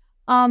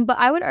 but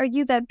I would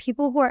argue that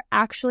people who are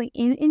actually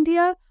in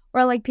India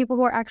or like people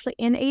who are actually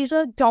in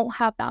Asia don't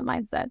have that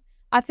mindset.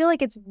 I feel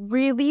like it's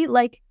really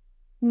like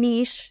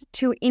niche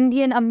to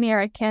Indian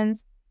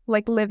Americans,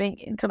 like living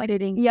in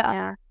competing. Like,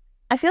 yeah.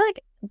 I feel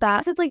like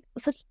that it's like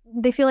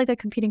they feel like they're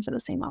competing for the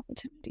same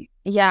opportunity.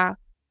 Yeah.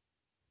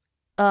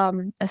 A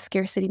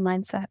scarcity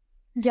mindset.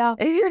 Yeah.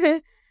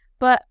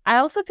 But I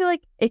also feel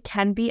like it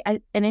can be,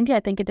 in India, I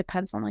think it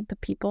depends on like the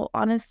people,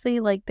 honestly.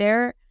 Like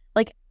they're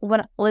like, when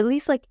at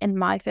least like in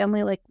my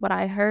family, like what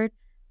I heard,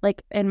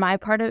 like in my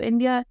part of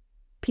India,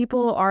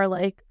 people are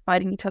like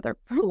fighting each other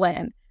for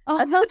land.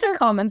 That's such a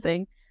common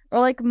thing. Or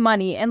like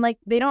money, and like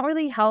they don't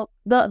really help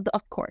the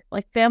of course,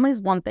 like family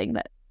is one thing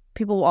that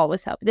people will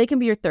always help. They can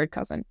be your third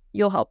cousin.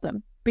 You'll help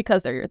them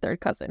because they're your third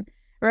cousin,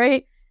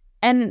 right?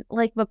 And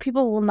like, but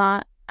people will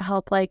not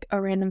help like a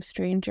random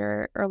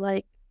stranger or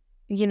like,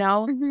 you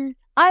know. Mm-hmm.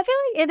 I feel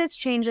like it is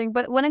changing,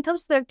 but when it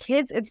comes to their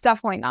kids, it's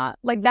definitely not.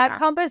 Like that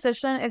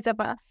composition is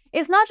definitely,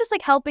 it's not just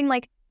like helping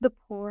like the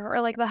poor or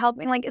like the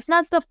helping, like it's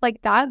not stuff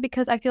like that,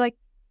 because I feel like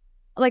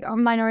our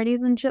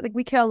minorities and shit, like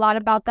we care a lot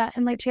about that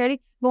and like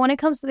charity. But when it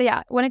comes to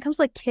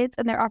like kids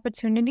and their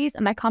opportunities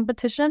and that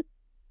competition,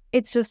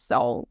 it's just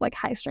so like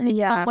high stress.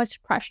 So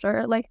much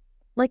pressure. Like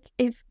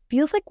it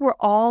feels like we're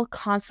all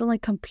constantly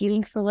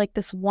competing for like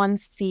this one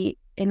seat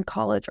in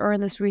college or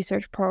in this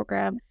research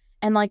program,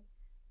 and like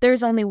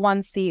there's only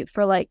one seat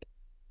for like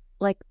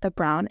the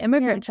brown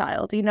immigrant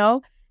child, you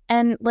know?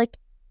 And like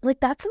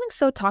that's something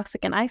so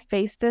toxic. And I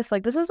faced this,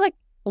 like this was like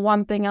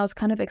one thing I was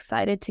kind of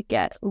excited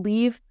to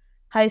leave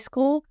high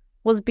school,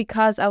 was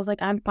because I was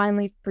like, I'm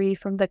finally free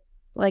from the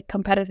like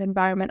competitive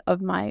environment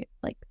of my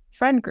like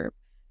friend group,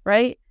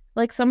 right?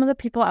 Like some of the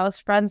people I was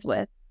friends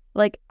with,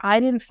 like I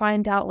didn't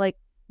find out like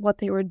what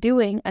they were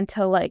doing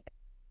until like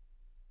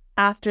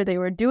after they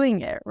were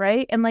doing it,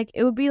 right? And like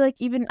it would be like,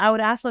 even I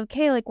would ask like,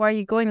 okay, like why are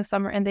you going this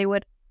summer? And they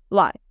would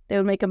lie. They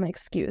would make them an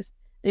excuse.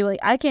 They were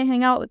like, I can't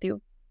hang out with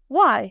you.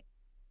 Why?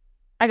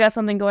 I got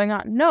something going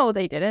on. No,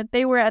 they didn't.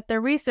 They were at their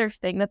research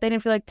thing that they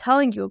didn't feel like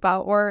telling you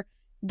about, or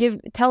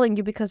telling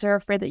you because they're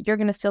afraid that you're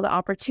going to steal the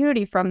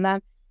opportunity from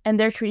them, and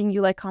they're treating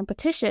you like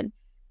competition.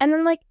 And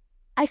then like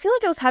I feel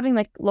like I was having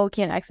like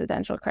low-key an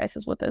existential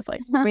crisis with this like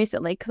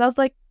recently, because I was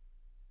like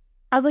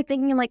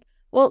thinking like,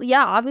 well,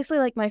 yeah, obviously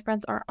like my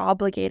friends are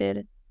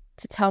obligated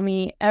to tell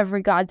me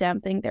every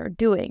goddamn thing they're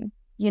doing,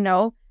 you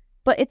know?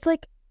 But it's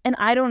like, and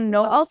I don't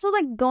know. Also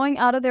like going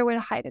out of their way to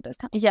hide it is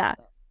kind of yeah.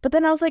 But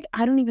then I was like,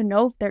 I don't even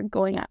know if they're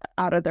going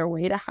out of their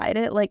way to hide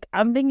it. Like,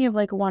 I'm thinking of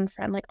like one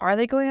friend, like, are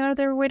they going out of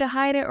their way to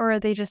hide it? Or are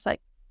they just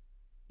like,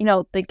 you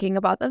know, thinking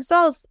about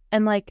themselves?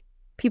 And like,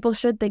 people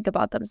should think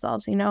about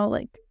themselves, you know,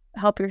 like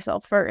help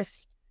yourself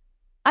first.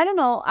 I don't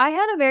know. I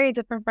had a very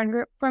different friend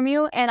group from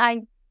you.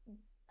 And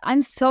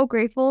I'm so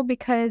grateful,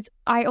 because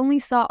I only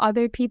saw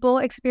other people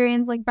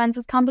experience like friends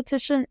as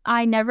competition.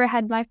 I never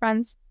had my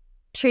friends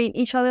treat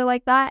each other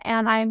like that.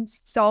 And I'm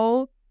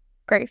so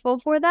grateful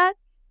for that.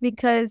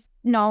 Because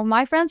no,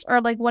 my friends are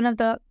like one of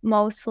the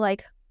most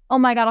like oh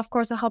my God, of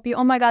course I'll help you.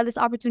 Oh my God, this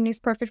opportunity is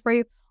perfect for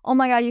you. Oh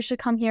my God, you should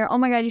come here. Oh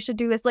my God, you should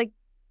do this. Like,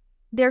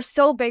 they're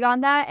so big on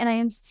that, and I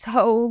am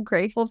so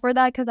grateful for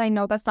that because I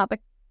know that's not the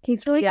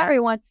case for like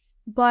everyone.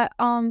 But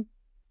and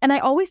I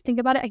always think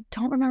about it. I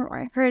don't remember where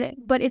I heard it,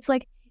 but it's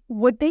like,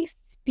 would they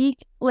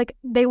speak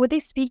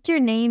your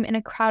name in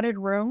a crowded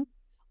room,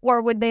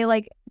 or would they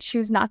like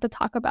choose not to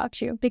talk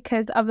about you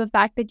because of the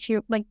fact that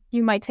you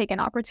might take an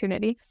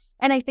opportunity?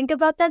 And I think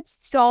about that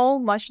so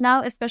much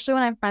now, especially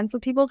when I'm friends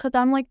with people, because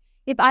I'm like,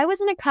 if I was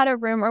in a crowded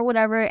room or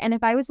whatever, and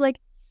if I was like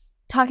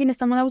talking to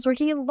someone that was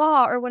working in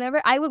law or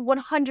whatever, I would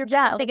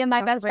 100% think of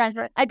my best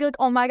friend. I'd be like,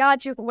 oh my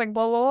God, she's like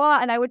blah, blah, blah.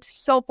 And I would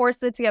so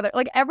force it together.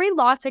 Like every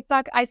law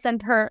TikTok, I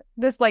sent her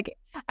this like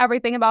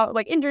everything about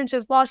like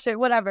internships, law shit,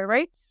 whatever,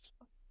 right?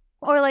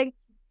 Or like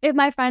if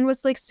my friend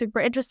was like super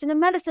interested in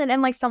medicine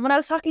and like someone I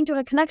was talking to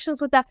had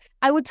connections with that,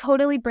 I would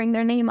totally bring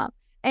their name up.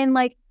 And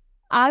like,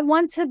 I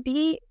want to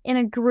be in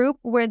a group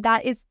where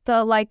that is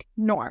the like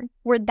norm,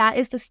 where that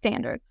is the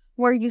standard,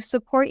 where you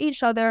support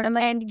each other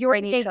and you're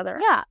each other.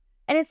 Yeah.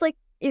 And it's like,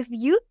 if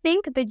you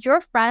think that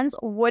your friends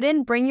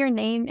wouldn't bring your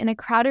name in a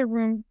crowded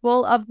room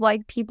full of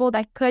like people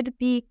that could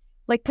be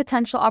like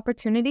potential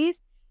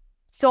opportunities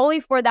solely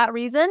for that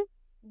reason,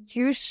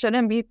 you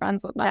shouldn't be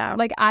friends with them. Yeah.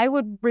 Like, I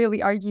would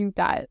really argue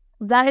that.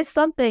 That is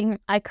something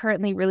I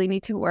currently really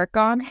need to work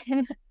on,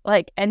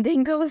 like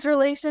ending those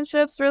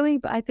relationships, really.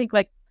 But I think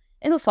like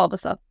it'll solve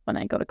itself when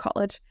I go to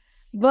college.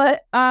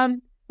 But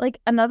like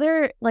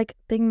another like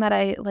thing that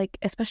I like,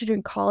 especially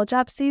during college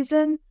app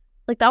season,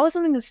 like that was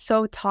something that's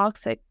so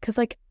toxic. Because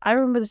like I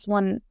remember this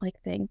one like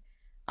thing.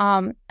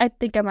 I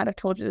think I might have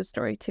told you this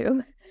story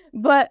too.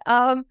 But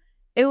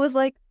it was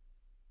like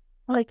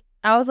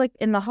I was like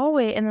in the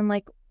hallway, and then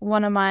like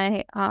one of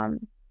my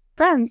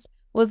friends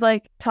was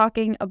like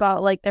talking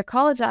about like their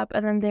college app,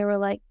 and then they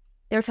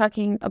were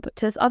talking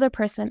to this other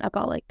person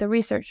about like the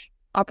research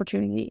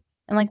opportunity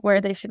and like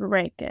where they should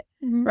rank it,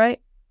 right?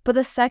 But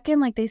the second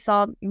like they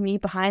saw me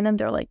behind them,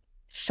 they're like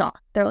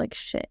shocked. They're like,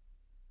 shit,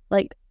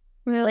 like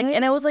really? Like,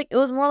 and it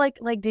was more like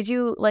did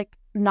you like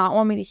not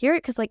want me to hear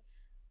it? Because like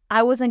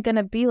I wasn't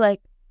gonna be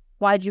like,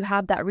 why'd you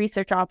have that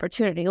research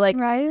opportunity? Like,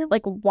 right?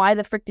 Like, why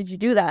the frick did you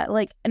do that?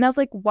 Like, and I was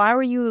like, why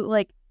were you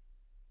like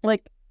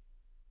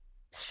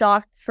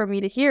shocked for me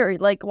to hear?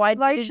 Like, why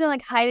did you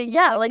like hide it?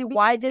 Yeah, like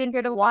why didn't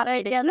you want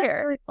me to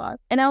hear?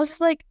 And I was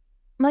just like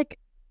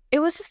it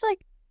was just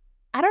like,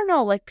 I don't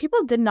know, like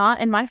people did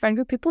not, in my friend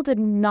group, people did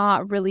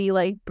not really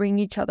like bring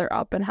each other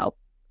up and help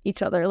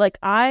each other. Like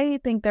I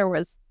think there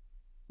was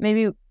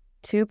maybe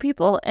 2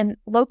 people, and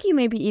low-key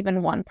maybe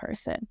even 1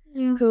 person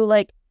who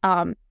like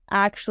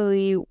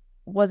actually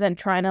wasn't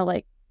trying to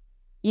like,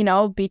 you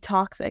know, be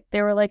toxic.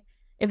 They were like,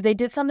 if they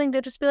did something,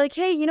 they'd just be like,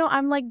 hey, you know,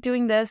 I'm like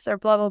doing this or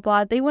blah, blah,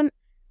 blah. They wouldn't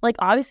like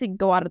obviously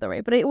go out of their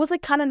way, but it was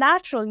like kind of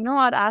natural. You know,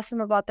 I'd ask them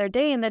about their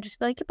day and they'd just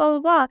be like, blah, blah,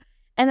 blah.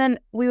 And then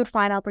we would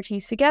find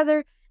opportunities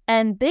together,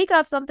 and they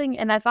got something.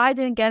 And if I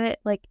didn't get it,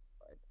 like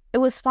it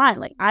was fine.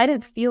 Like I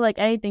didn't feel like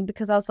anything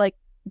because I was like,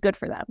 good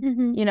for them.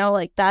 You know,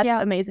 like that's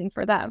amazing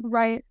for them.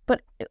 Right.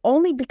 But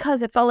only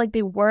because it felt like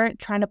they weren't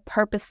trying to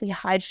purposely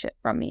hide shit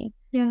from me.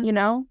 Yeah. You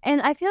know?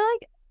 And I feel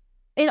like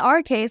in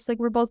our case, like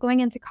we're both going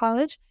into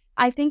college,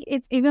 I think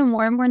it's even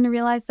more important to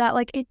realize that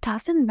like it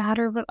doesn't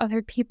matter what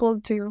other people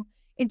do.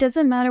 It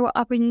doesn't matter what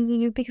opportunities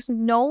you do, because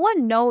no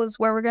one knows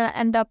where we're going to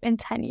end up in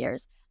 10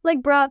 years.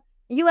 Like, bruh,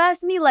 you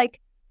asked me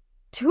like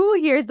 2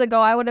 years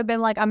ago, I would have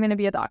been like, I'm going to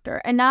be a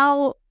doctor. And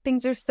now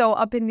things are so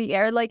up in the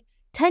air. Like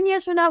 10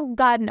 years from now,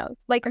 God knows.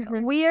 Like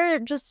we're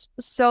just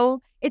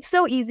it's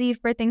so easy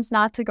for things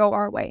not to go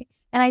our way.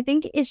 And I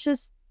think it's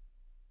just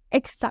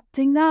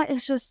accepting that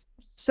is just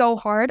so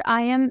hard.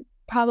 I am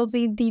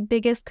probably the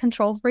biggest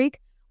control freak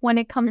when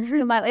it comes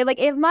to my life. Like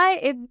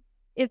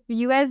if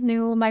you guys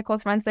knew my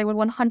close friends, they would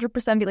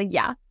 100% be like,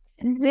 yeah,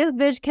 this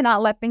bitch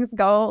cannot let things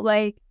go.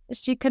 Like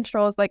she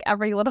controls like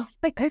every little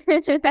thing.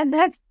 And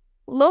that's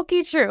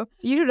low-key true.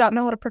 You do not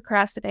know how to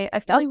procrastinate. I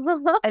feel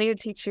like I need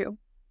to teach you.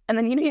 And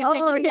then you need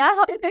to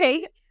yeah,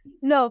 okay.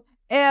 No.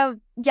 Yeah,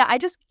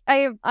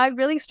 I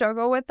really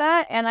struggle with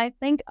that. And I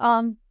think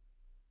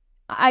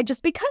I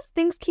just, because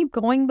things keep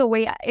going the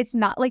way it's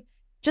not, like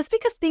just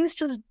because things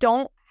just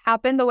don't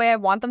happen the way I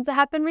want them to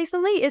happen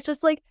recently, it's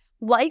just like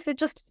life is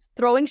just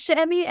throwing shit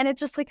at me, and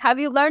it's just like, have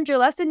you learned your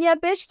lesson yet,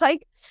 bitch?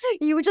 Like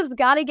you just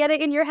gotta get it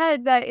in your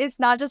head that it's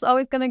not just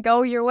always gonna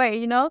go your way,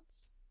 you know?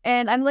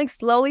 And I'm like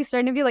slowly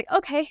starting to be like,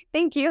 okay,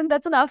 thank you,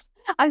 that's enough.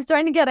 I'm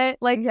starting to get it.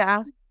 Like,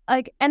 yeah,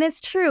 like, and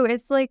it's true.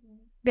 It's like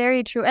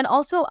very true. And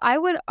also I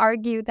would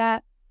argue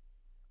that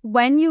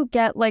when you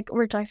get like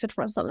rejected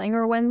from something,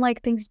 or when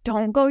like things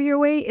don't go your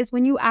way, is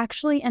when you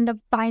actually end up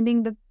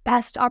finding the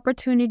best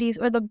opportunities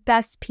or the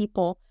best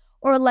people,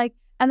 or like,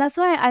 and that's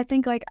why I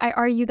think like I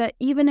argue that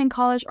even in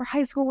college or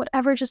high school,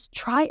 whatever, just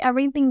try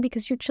everything,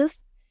 because you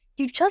just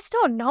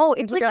don't know.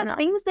 It's like the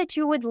things that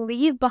you would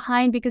leave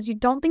behind because you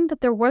don't think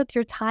that they're worth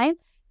your time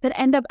that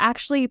end up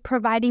actually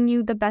providing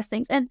you the best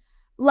things. And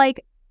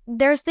like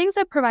there's things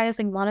that provide us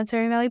like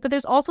monetary value, but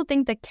there's also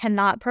things that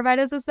cannot provide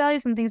us those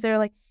values, and things that are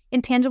like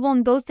intangible,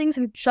 and those things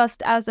are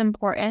just as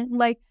important.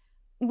 Like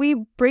we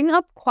bring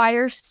up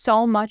choir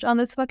so much on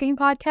this fucking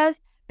podcast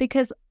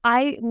because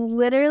I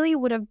literally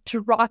would have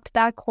dropped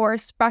that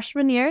course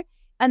freshman year.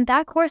 And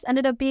that course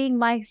ended up being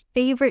my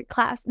favorite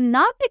class,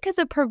 not because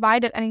it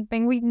provided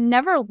anything. We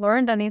never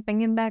learned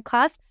anything in that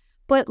class,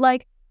 but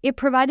like it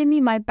provided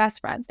me my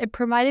best friends. It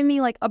provided me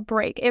like a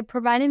break. It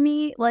provided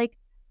me like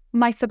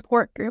my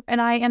support group. And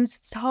I am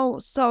so,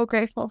 so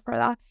grateful for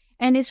that.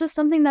 And it's just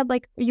something that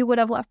like you would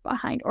have left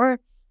behind.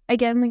 Or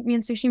again, like me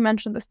and Sushi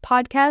mentioned this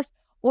podcast,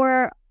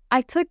 or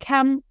I took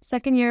chem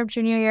second year of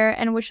junior year,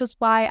 and which was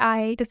why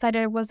I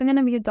decided I wasn't going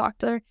to be a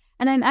doctor.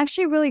 And I'm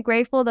actually really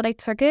grateful that I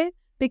took it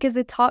because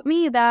it taught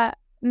me that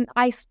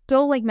I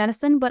still like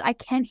medicine, but I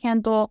can't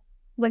handle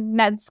like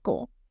med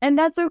school. And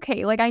that's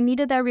okay. Like I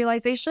needed that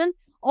realization.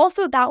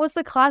 Also, that was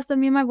the class that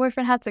me and my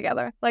boyfriend had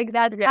together. Like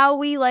that's how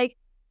we like,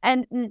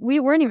 and we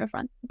weren't even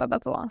friends, but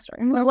that's a long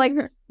story. But, like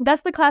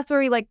that's the class where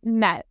we like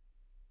met.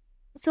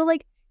 So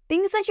like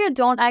things that you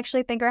don't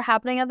actually think are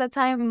happening at that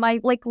time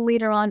might like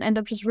later on end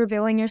up just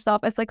revealing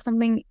yourself as like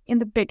something in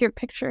the bigger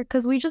picture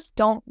because we just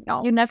don't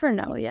know. You never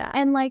know, yeah.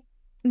 And like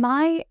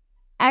my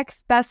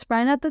ex-best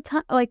friend at the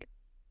time,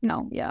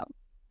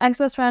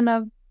 ex-best friend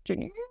of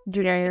junior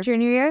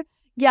year.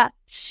 Yeah,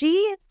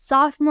 she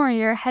sophomore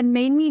year had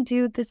made me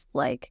do this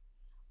like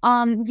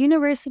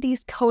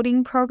university's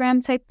coding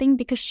program type thing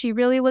because she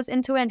really was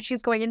into it and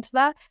she's going into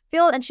that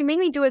field, and she made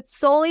me do it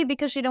solely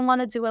because she didn't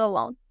want to do it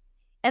alone.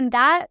 And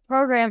that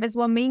program is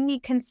what made me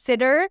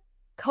consider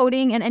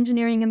coding and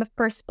engineering in the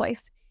first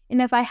place.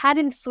 And if I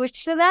hadn't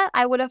switched to that,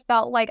 I would have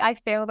felt like I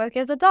failed like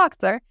as a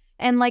doctor.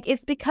 And like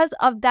it's because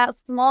of that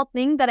small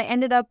thing that I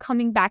ended up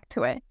coming back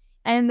to it,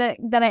 and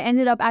that I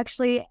ended up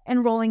actually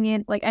enrolling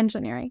in like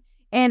engineering.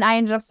 And I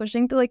ended up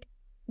switching to like,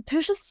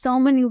 there's just so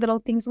many little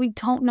things we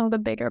don't know the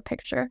bigger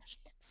picture.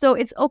 So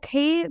it's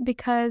okay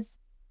because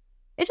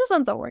it just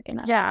ends up working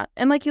out. Yeah.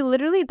 And like you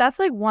literally, that's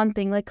like one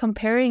thing, like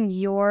comparing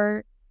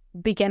your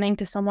beginning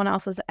to someone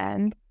else's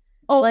end.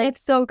 Oh, like,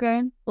 it's so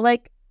good.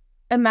 Like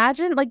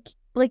imagine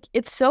like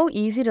it's so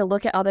easy to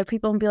look at other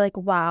people and be like,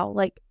 wow,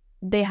 like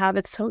they have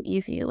it so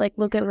easy. Like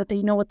look at what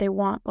they know, what they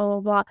want, blah,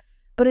 blah, blah.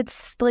 But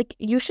it's like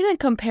you shouldn't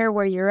compare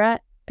where you're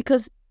at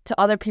because to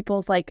other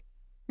people's like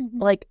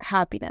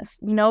happiness,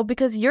 you know,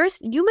 because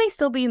you may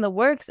still be in the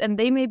works and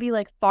they may be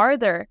like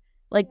farther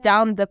like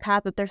down the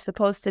path that they're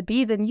supposed to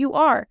be than you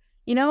are,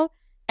 you know?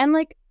 And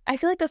like I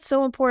feel like that's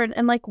so important.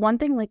 And like one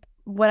thing, like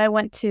when I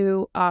went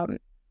to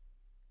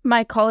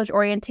my college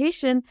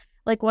orientation,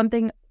 like one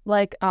thing,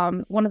 like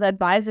one of the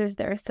advisors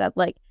there said,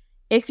 like,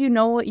 if you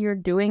know what you're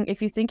doing,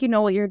 if you think you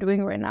know what you're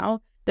doing right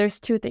now,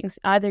 there's two things: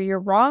 either you're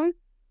wrong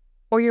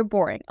or you're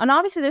boring. And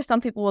obviously there's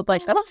some people with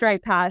like that's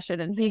right passion,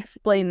 and he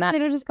explained that.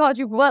 I just called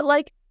you, but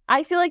like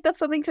I feel like that's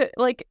something to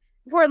like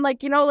important,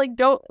 like, you know, like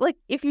don't like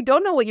if you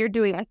don't know what you're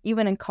doing, like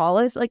even in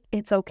college, like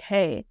it's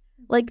okay.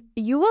 Like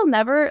you will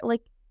never,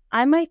 like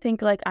I might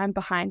think like I'm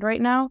behind right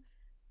now,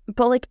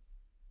 but like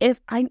if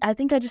I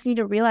think I just need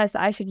to realize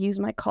that I should use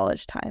my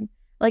college time.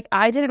 Like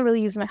I didn't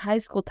really use my high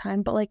school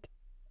time, but like,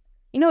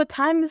 you know,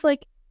 time is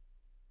like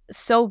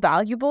so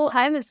valuable.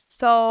 Time is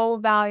so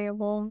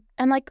valuable.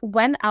 And like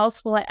when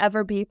else will I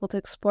ever be able to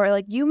explore?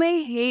 Like you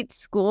may hate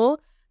school,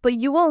 but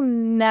you will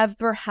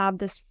never have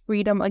this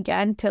freedom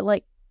again to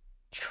like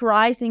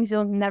try things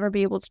you'll never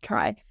be able to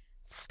try.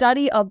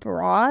 Study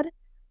abroad.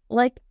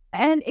 Like,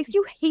 and if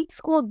you hate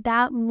school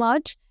that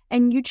much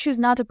and you choose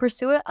not to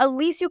pursue it, at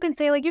least you can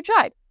say like you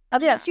tried.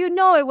 At least you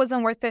know it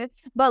wasn't worth it.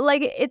 But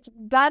like it's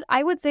bad.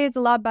 I would say it's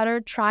a lot better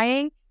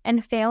trying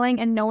and failing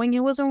and knowing it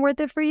wasn't worth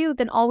it for you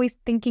than always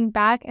thinking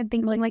back and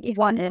thinking like if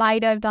I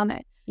might have done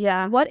it.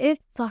 Yeah. What if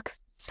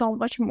sucks so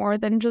much more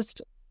than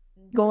just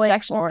going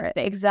for it.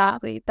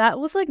 Exactly. That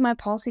was like my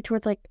policy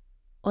towards like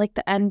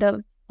the end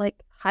of like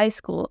high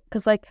school,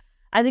 because like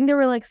I think there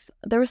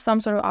was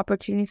some sort of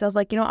opportunities. I was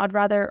like, you know, I'd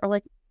rather, or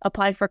like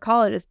applying for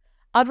colleges,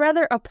 I'd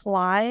rather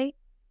apply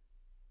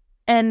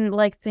and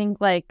like think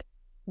like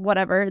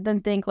whatever than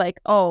think like,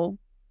 oh,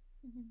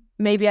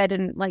 maybe I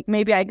didn't, like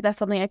maybe that's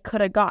something I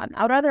could have gotten.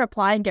 I would rather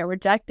apply and get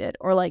rejected,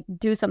 or like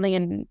do something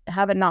and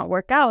have it not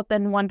work out,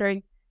 than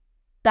wondering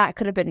that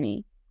could have been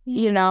me.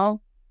 You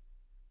know?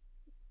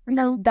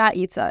 No, that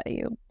eats at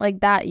you. Like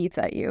that eats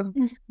at you.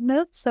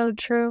 That's so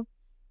true.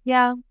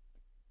 Yeah.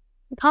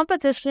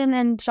 Competition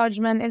and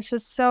judgment is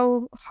just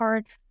so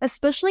hard,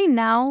 especially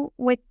now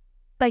with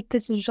like the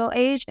digital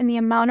age and the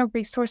amount of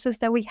resources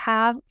that we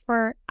have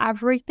for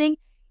everything.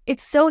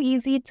 It's so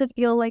easy to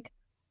feel like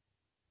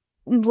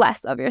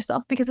less of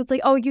yourself because it's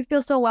like, oh, you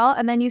feel so well,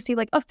 and then you see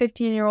like a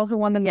 15-year-old who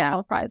won the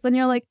Nobel Prize, and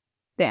you're like,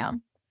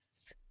 damn,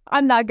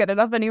 I'm not good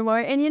enough anymore.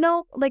 And you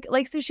know, like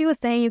Sushi was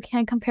saying, you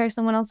can't compare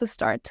someone else's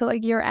start to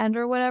like your end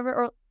or whatever,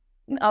 or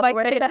like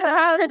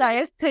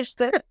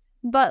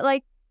but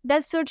like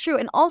that's so true.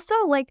 And also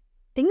like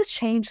things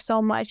change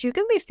so much. You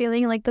can be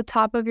feeling like the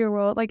top of your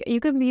world, like you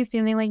can be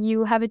feeling like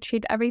you have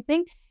achieved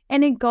everything,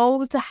 and it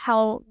goes to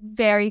hell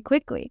very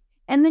quickly.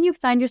 And then you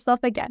find yourself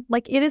again.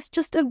 Like it is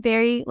just a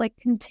very like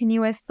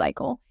continuous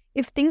cycle.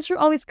 If things were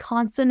always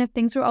constant, if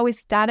things were always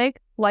static,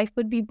 life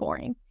would be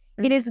boring.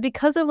 It is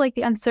because of like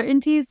the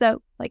uncertainties that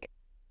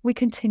we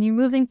continue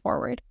moving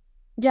forward.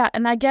 Yeah,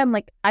 and again,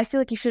 like, I feel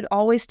like you should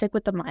always stick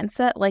with the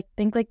mindset, like,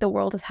 think like the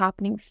world is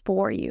happening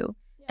for you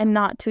and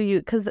not to you,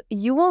 because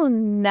you will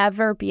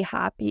never be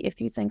happy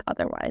if you think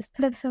otherwise.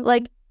 That's so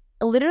like,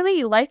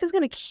 literally, life is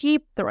going to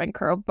keep throwing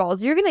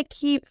curveballs. You're going to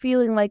keep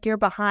feeling like you're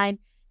behind.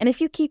 And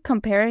if you keep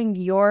comparing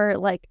your,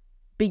 like,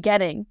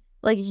 beginning,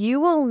 like, you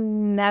will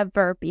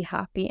never be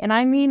happy. And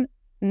I mean,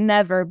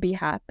 never be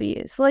happy.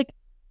 It's like,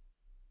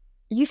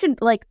 you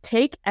should, like,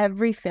 take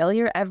every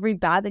failure, every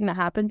bad thing that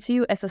happened to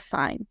you as a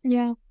sign.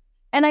 Yeah.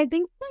 And I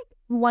think, like,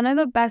 one of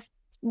the best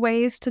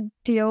ways to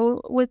deal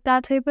with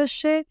that type of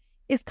shit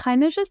is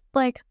kind of just,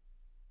 like,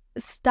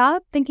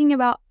 stop thinking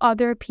about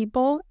other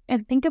people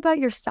and think about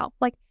yourself.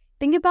 Like,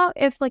 think about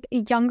if, like,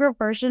 a younger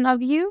version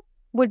of you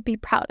would be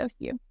proud of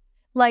you.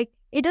 Like,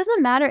 it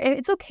doesn't matter.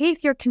 It's okay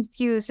if you're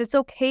confused. It's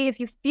okay if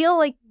you feel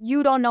like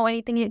you don't know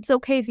anything. It's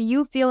okay if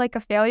you feel like a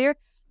failure.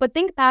 But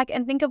think back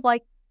and think of,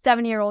 like,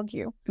 7-year-old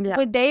you. Yeah.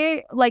 Would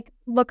they, like,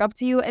 look up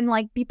to you and,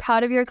 like, be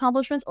proud of your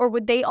accomplishments? Or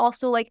would they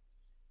also, like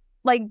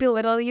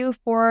belittle you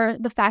for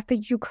the fact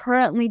that you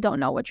currently don't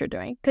know what you're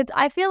doing? Because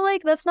I feel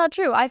like that's not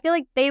true. I feel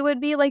like they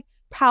would be, like,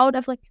 proud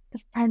of, like, the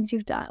friends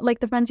you've done, like,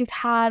 the friends you've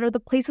had, or the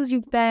places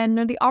you've been,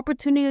 or the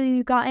opportunity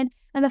you've gotten,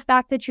 and the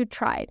fact that you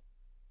tried.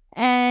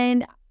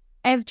 And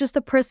of just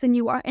the person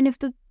you are. And if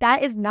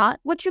that is not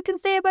what you can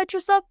say about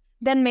yourself,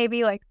 then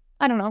maybe, like,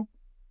 I don't know,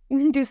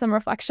 do some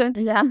reflection.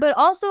 Yeah. But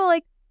also,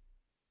 like,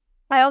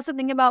 I also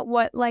think about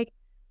what, like,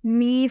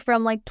 me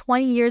from, like,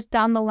 20 years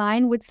down the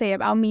line would say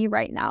about me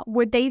right now.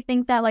 Would they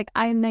think that, like,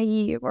 I'm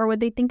naive, or would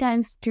they think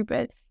I'm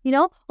stupid? You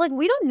know, like,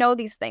 we don't know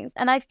these things.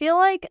 And I feel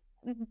like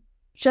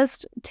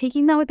just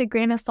taking that with a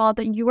grain of salt,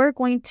 that you are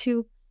going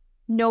to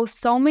know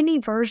so many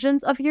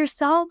versions of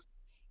yourself,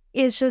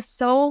 is just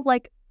so,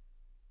 like,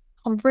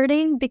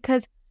 comforting,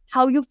 because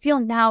how you feel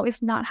now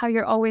is not how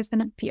you're always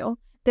going to feel.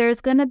 There's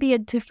going to be a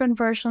different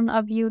version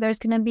of you. There's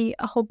going to be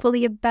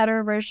hopefully a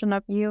better version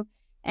of you.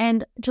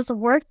 And just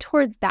work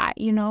towards that,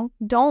 you know?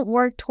 Don't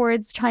work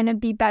towards trying to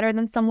be better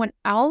than someone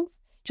else.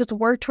 Just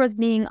work towards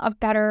being a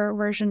better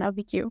version of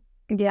you.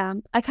 Yeah.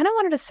 I kind of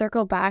wanted to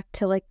circle back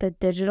to, like, the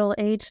digital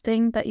age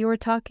thing that you were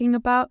talking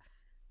about.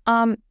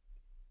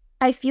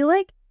 I feel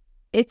like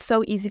it's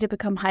so easy to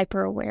become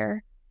hyper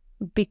aware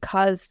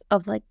because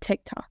of, like,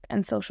 TikTok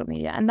and social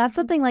media. And that's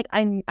something, like,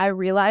 I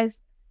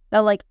realized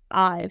that, like,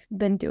 I've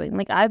been doing.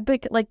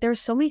 Like, there's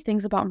so many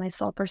things about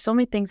myself, or so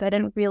many things I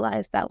didn't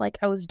realize that, like,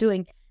 I was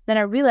doing. Then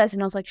I realized,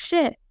 and I was like,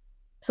 shit.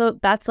 So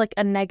that's, like,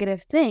 a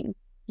negative thing,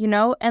 you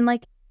know? And,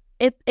 like,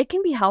 it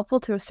can be helpful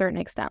to a certain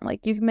extent.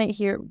 Like, you might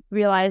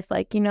realize,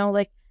 like, you know,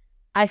 like,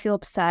 I feel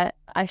upset.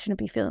 I shouldn't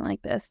be feeling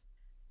like this.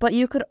 But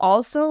you could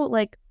also,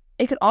 like,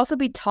 it could also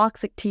be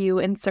toxic to you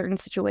in certain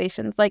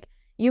situations. Like,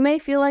 you may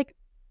feel like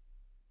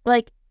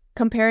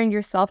comparing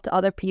yourself to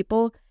other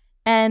people,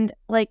 and,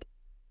 like,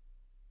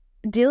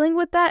 dealing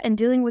with that and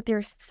dealing with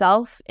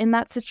yourself in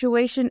that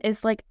situation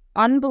is, like,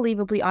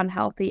 unbelievably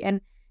unhealthy.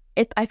 And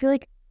I feel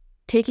like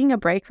taking a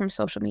break from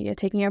social media,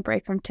 taking a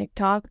break from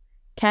TikTok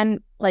can,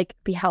 like,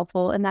 be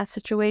helpful in that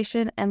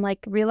situation. And, like,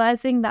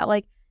 realizing that,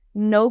 like,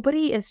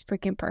 nobody is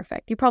freaking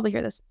perfect. You probably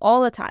hear this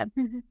all the time,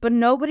 but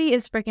nobody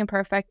is freaking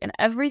perfect. And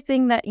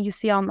everything that you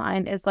see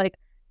online is, like,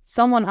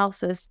 someone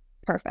else's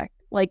perfect.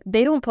 Like,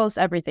 they don't post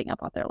everything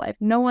about their life.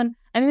 No one,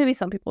 I mean, maybe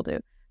some people do,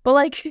 but,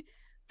 like,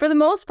 for the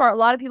most part, a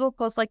lot of people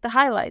post, like, the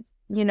highlights,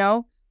 you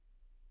know?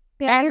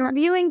 Yeah, you're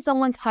viewing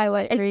someone's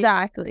highlight reel.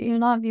 Exactly. You're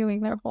not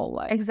viewing their whole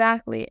life.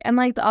 Exactly. And,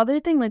 like, the other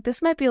thing, like,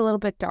 this might be a little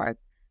bit dark,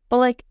 but,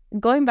 like,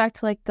 going back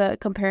to, like, the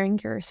comparing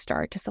your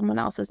start to someone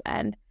else's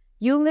end,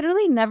 you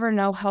literally never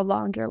know how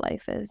long your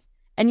life is.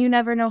 And you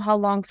never know how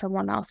long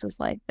someone else's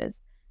life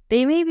is.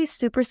 They may be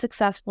super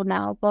successful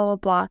now, blah, blah,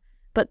 blah,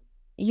 but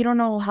you don't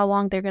know how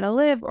long they're going to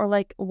live, or,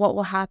 like, what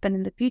will happen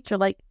in the future.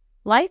 Like,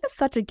 life is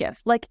such a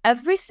gift. Like,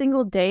 every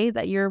single day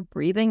that you're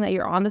breathing, that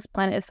you're on this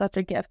planet, is such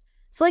a gift.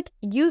 So, like,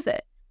 use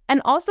it.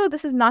 And also,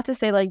 this is not to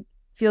say, like,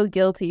 feel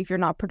guilty if you're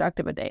not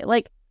productive a day.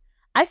 Like,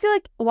 I feel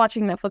like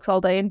watching Netflix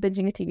all day and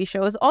binging a TV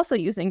show is also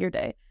using your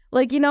day.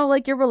 Like, you know,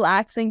 like, you're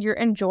relaxing, you're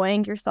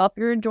enjoying yourself,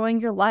 you're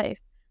enjoying your life.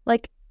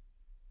 Like,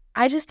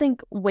 I just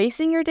think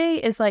wasting your day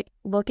is, like,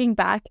 looking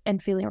back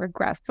and feeling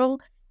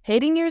regretful,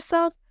 hating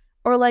yourself,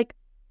 or, like,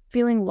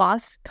 feeling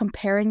lost,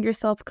 comparing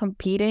yourself,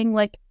 competing.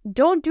 Like,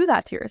 don't do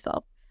that to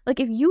yourself. Like,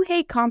 if you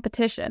hate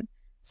competition,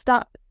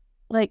 stop,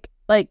 like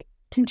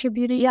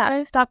contributing.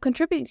 Yeah, stop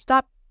contributing.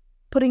 Stop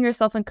putting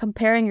yourself and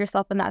comparing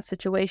yourself in that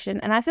situation.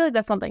 And I feel like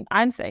that's something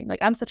I'm saying. Like,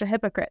 I'm such a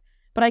hypocrite,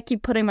 but I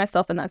keep putting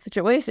myself in that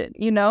situation,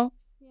 you know?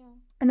 Yeah.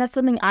 And that's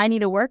something I need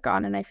to work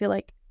on. And I feel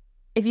like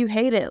if you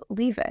hate it,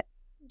 leave it.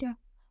 Yeah.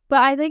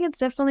 But I think it's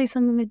definitely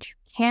something that you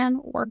can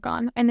work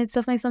on. And it's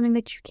definitely something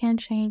that you can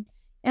change.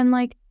 And,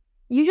 like,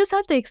 you just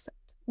have to accept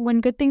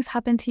when good things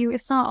happen to you,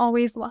 it's not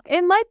always luck.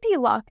 It might be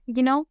luck,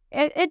 you know?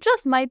 It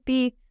just might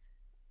be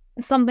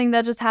something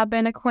that just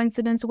happened, a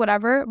coincidence,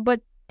 whatever.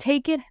 But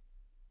take it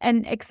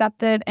and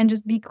accept it and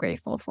just be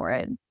grateful for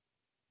it.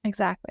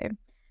 Exactly.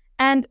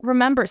 And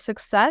remember,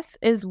 success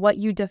is what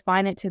you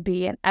define it to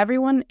be, and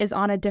everyone is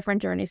on a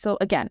different journey. So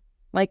again,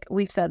 like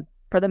we've said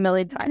for the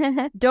millionth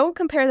time. Don't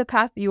compare the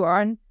path you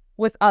are on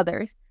with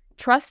others.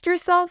 Trust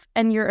yourself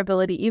and your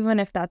ability, even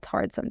if that's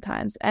hard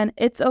sometimes. And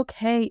it's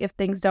okay if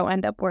things don't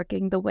end up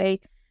working the way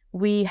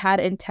we had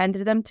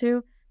intended them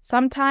to.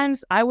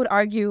 Sometimes, I would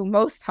argue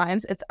most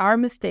times, it's our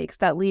mistakes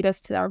that lead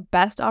us to our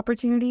best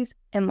opportunities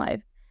in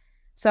life.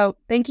 So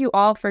thank you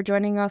all for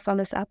joining us on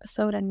this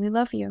episode, and we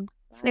love you.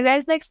 See you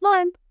guys next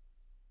month.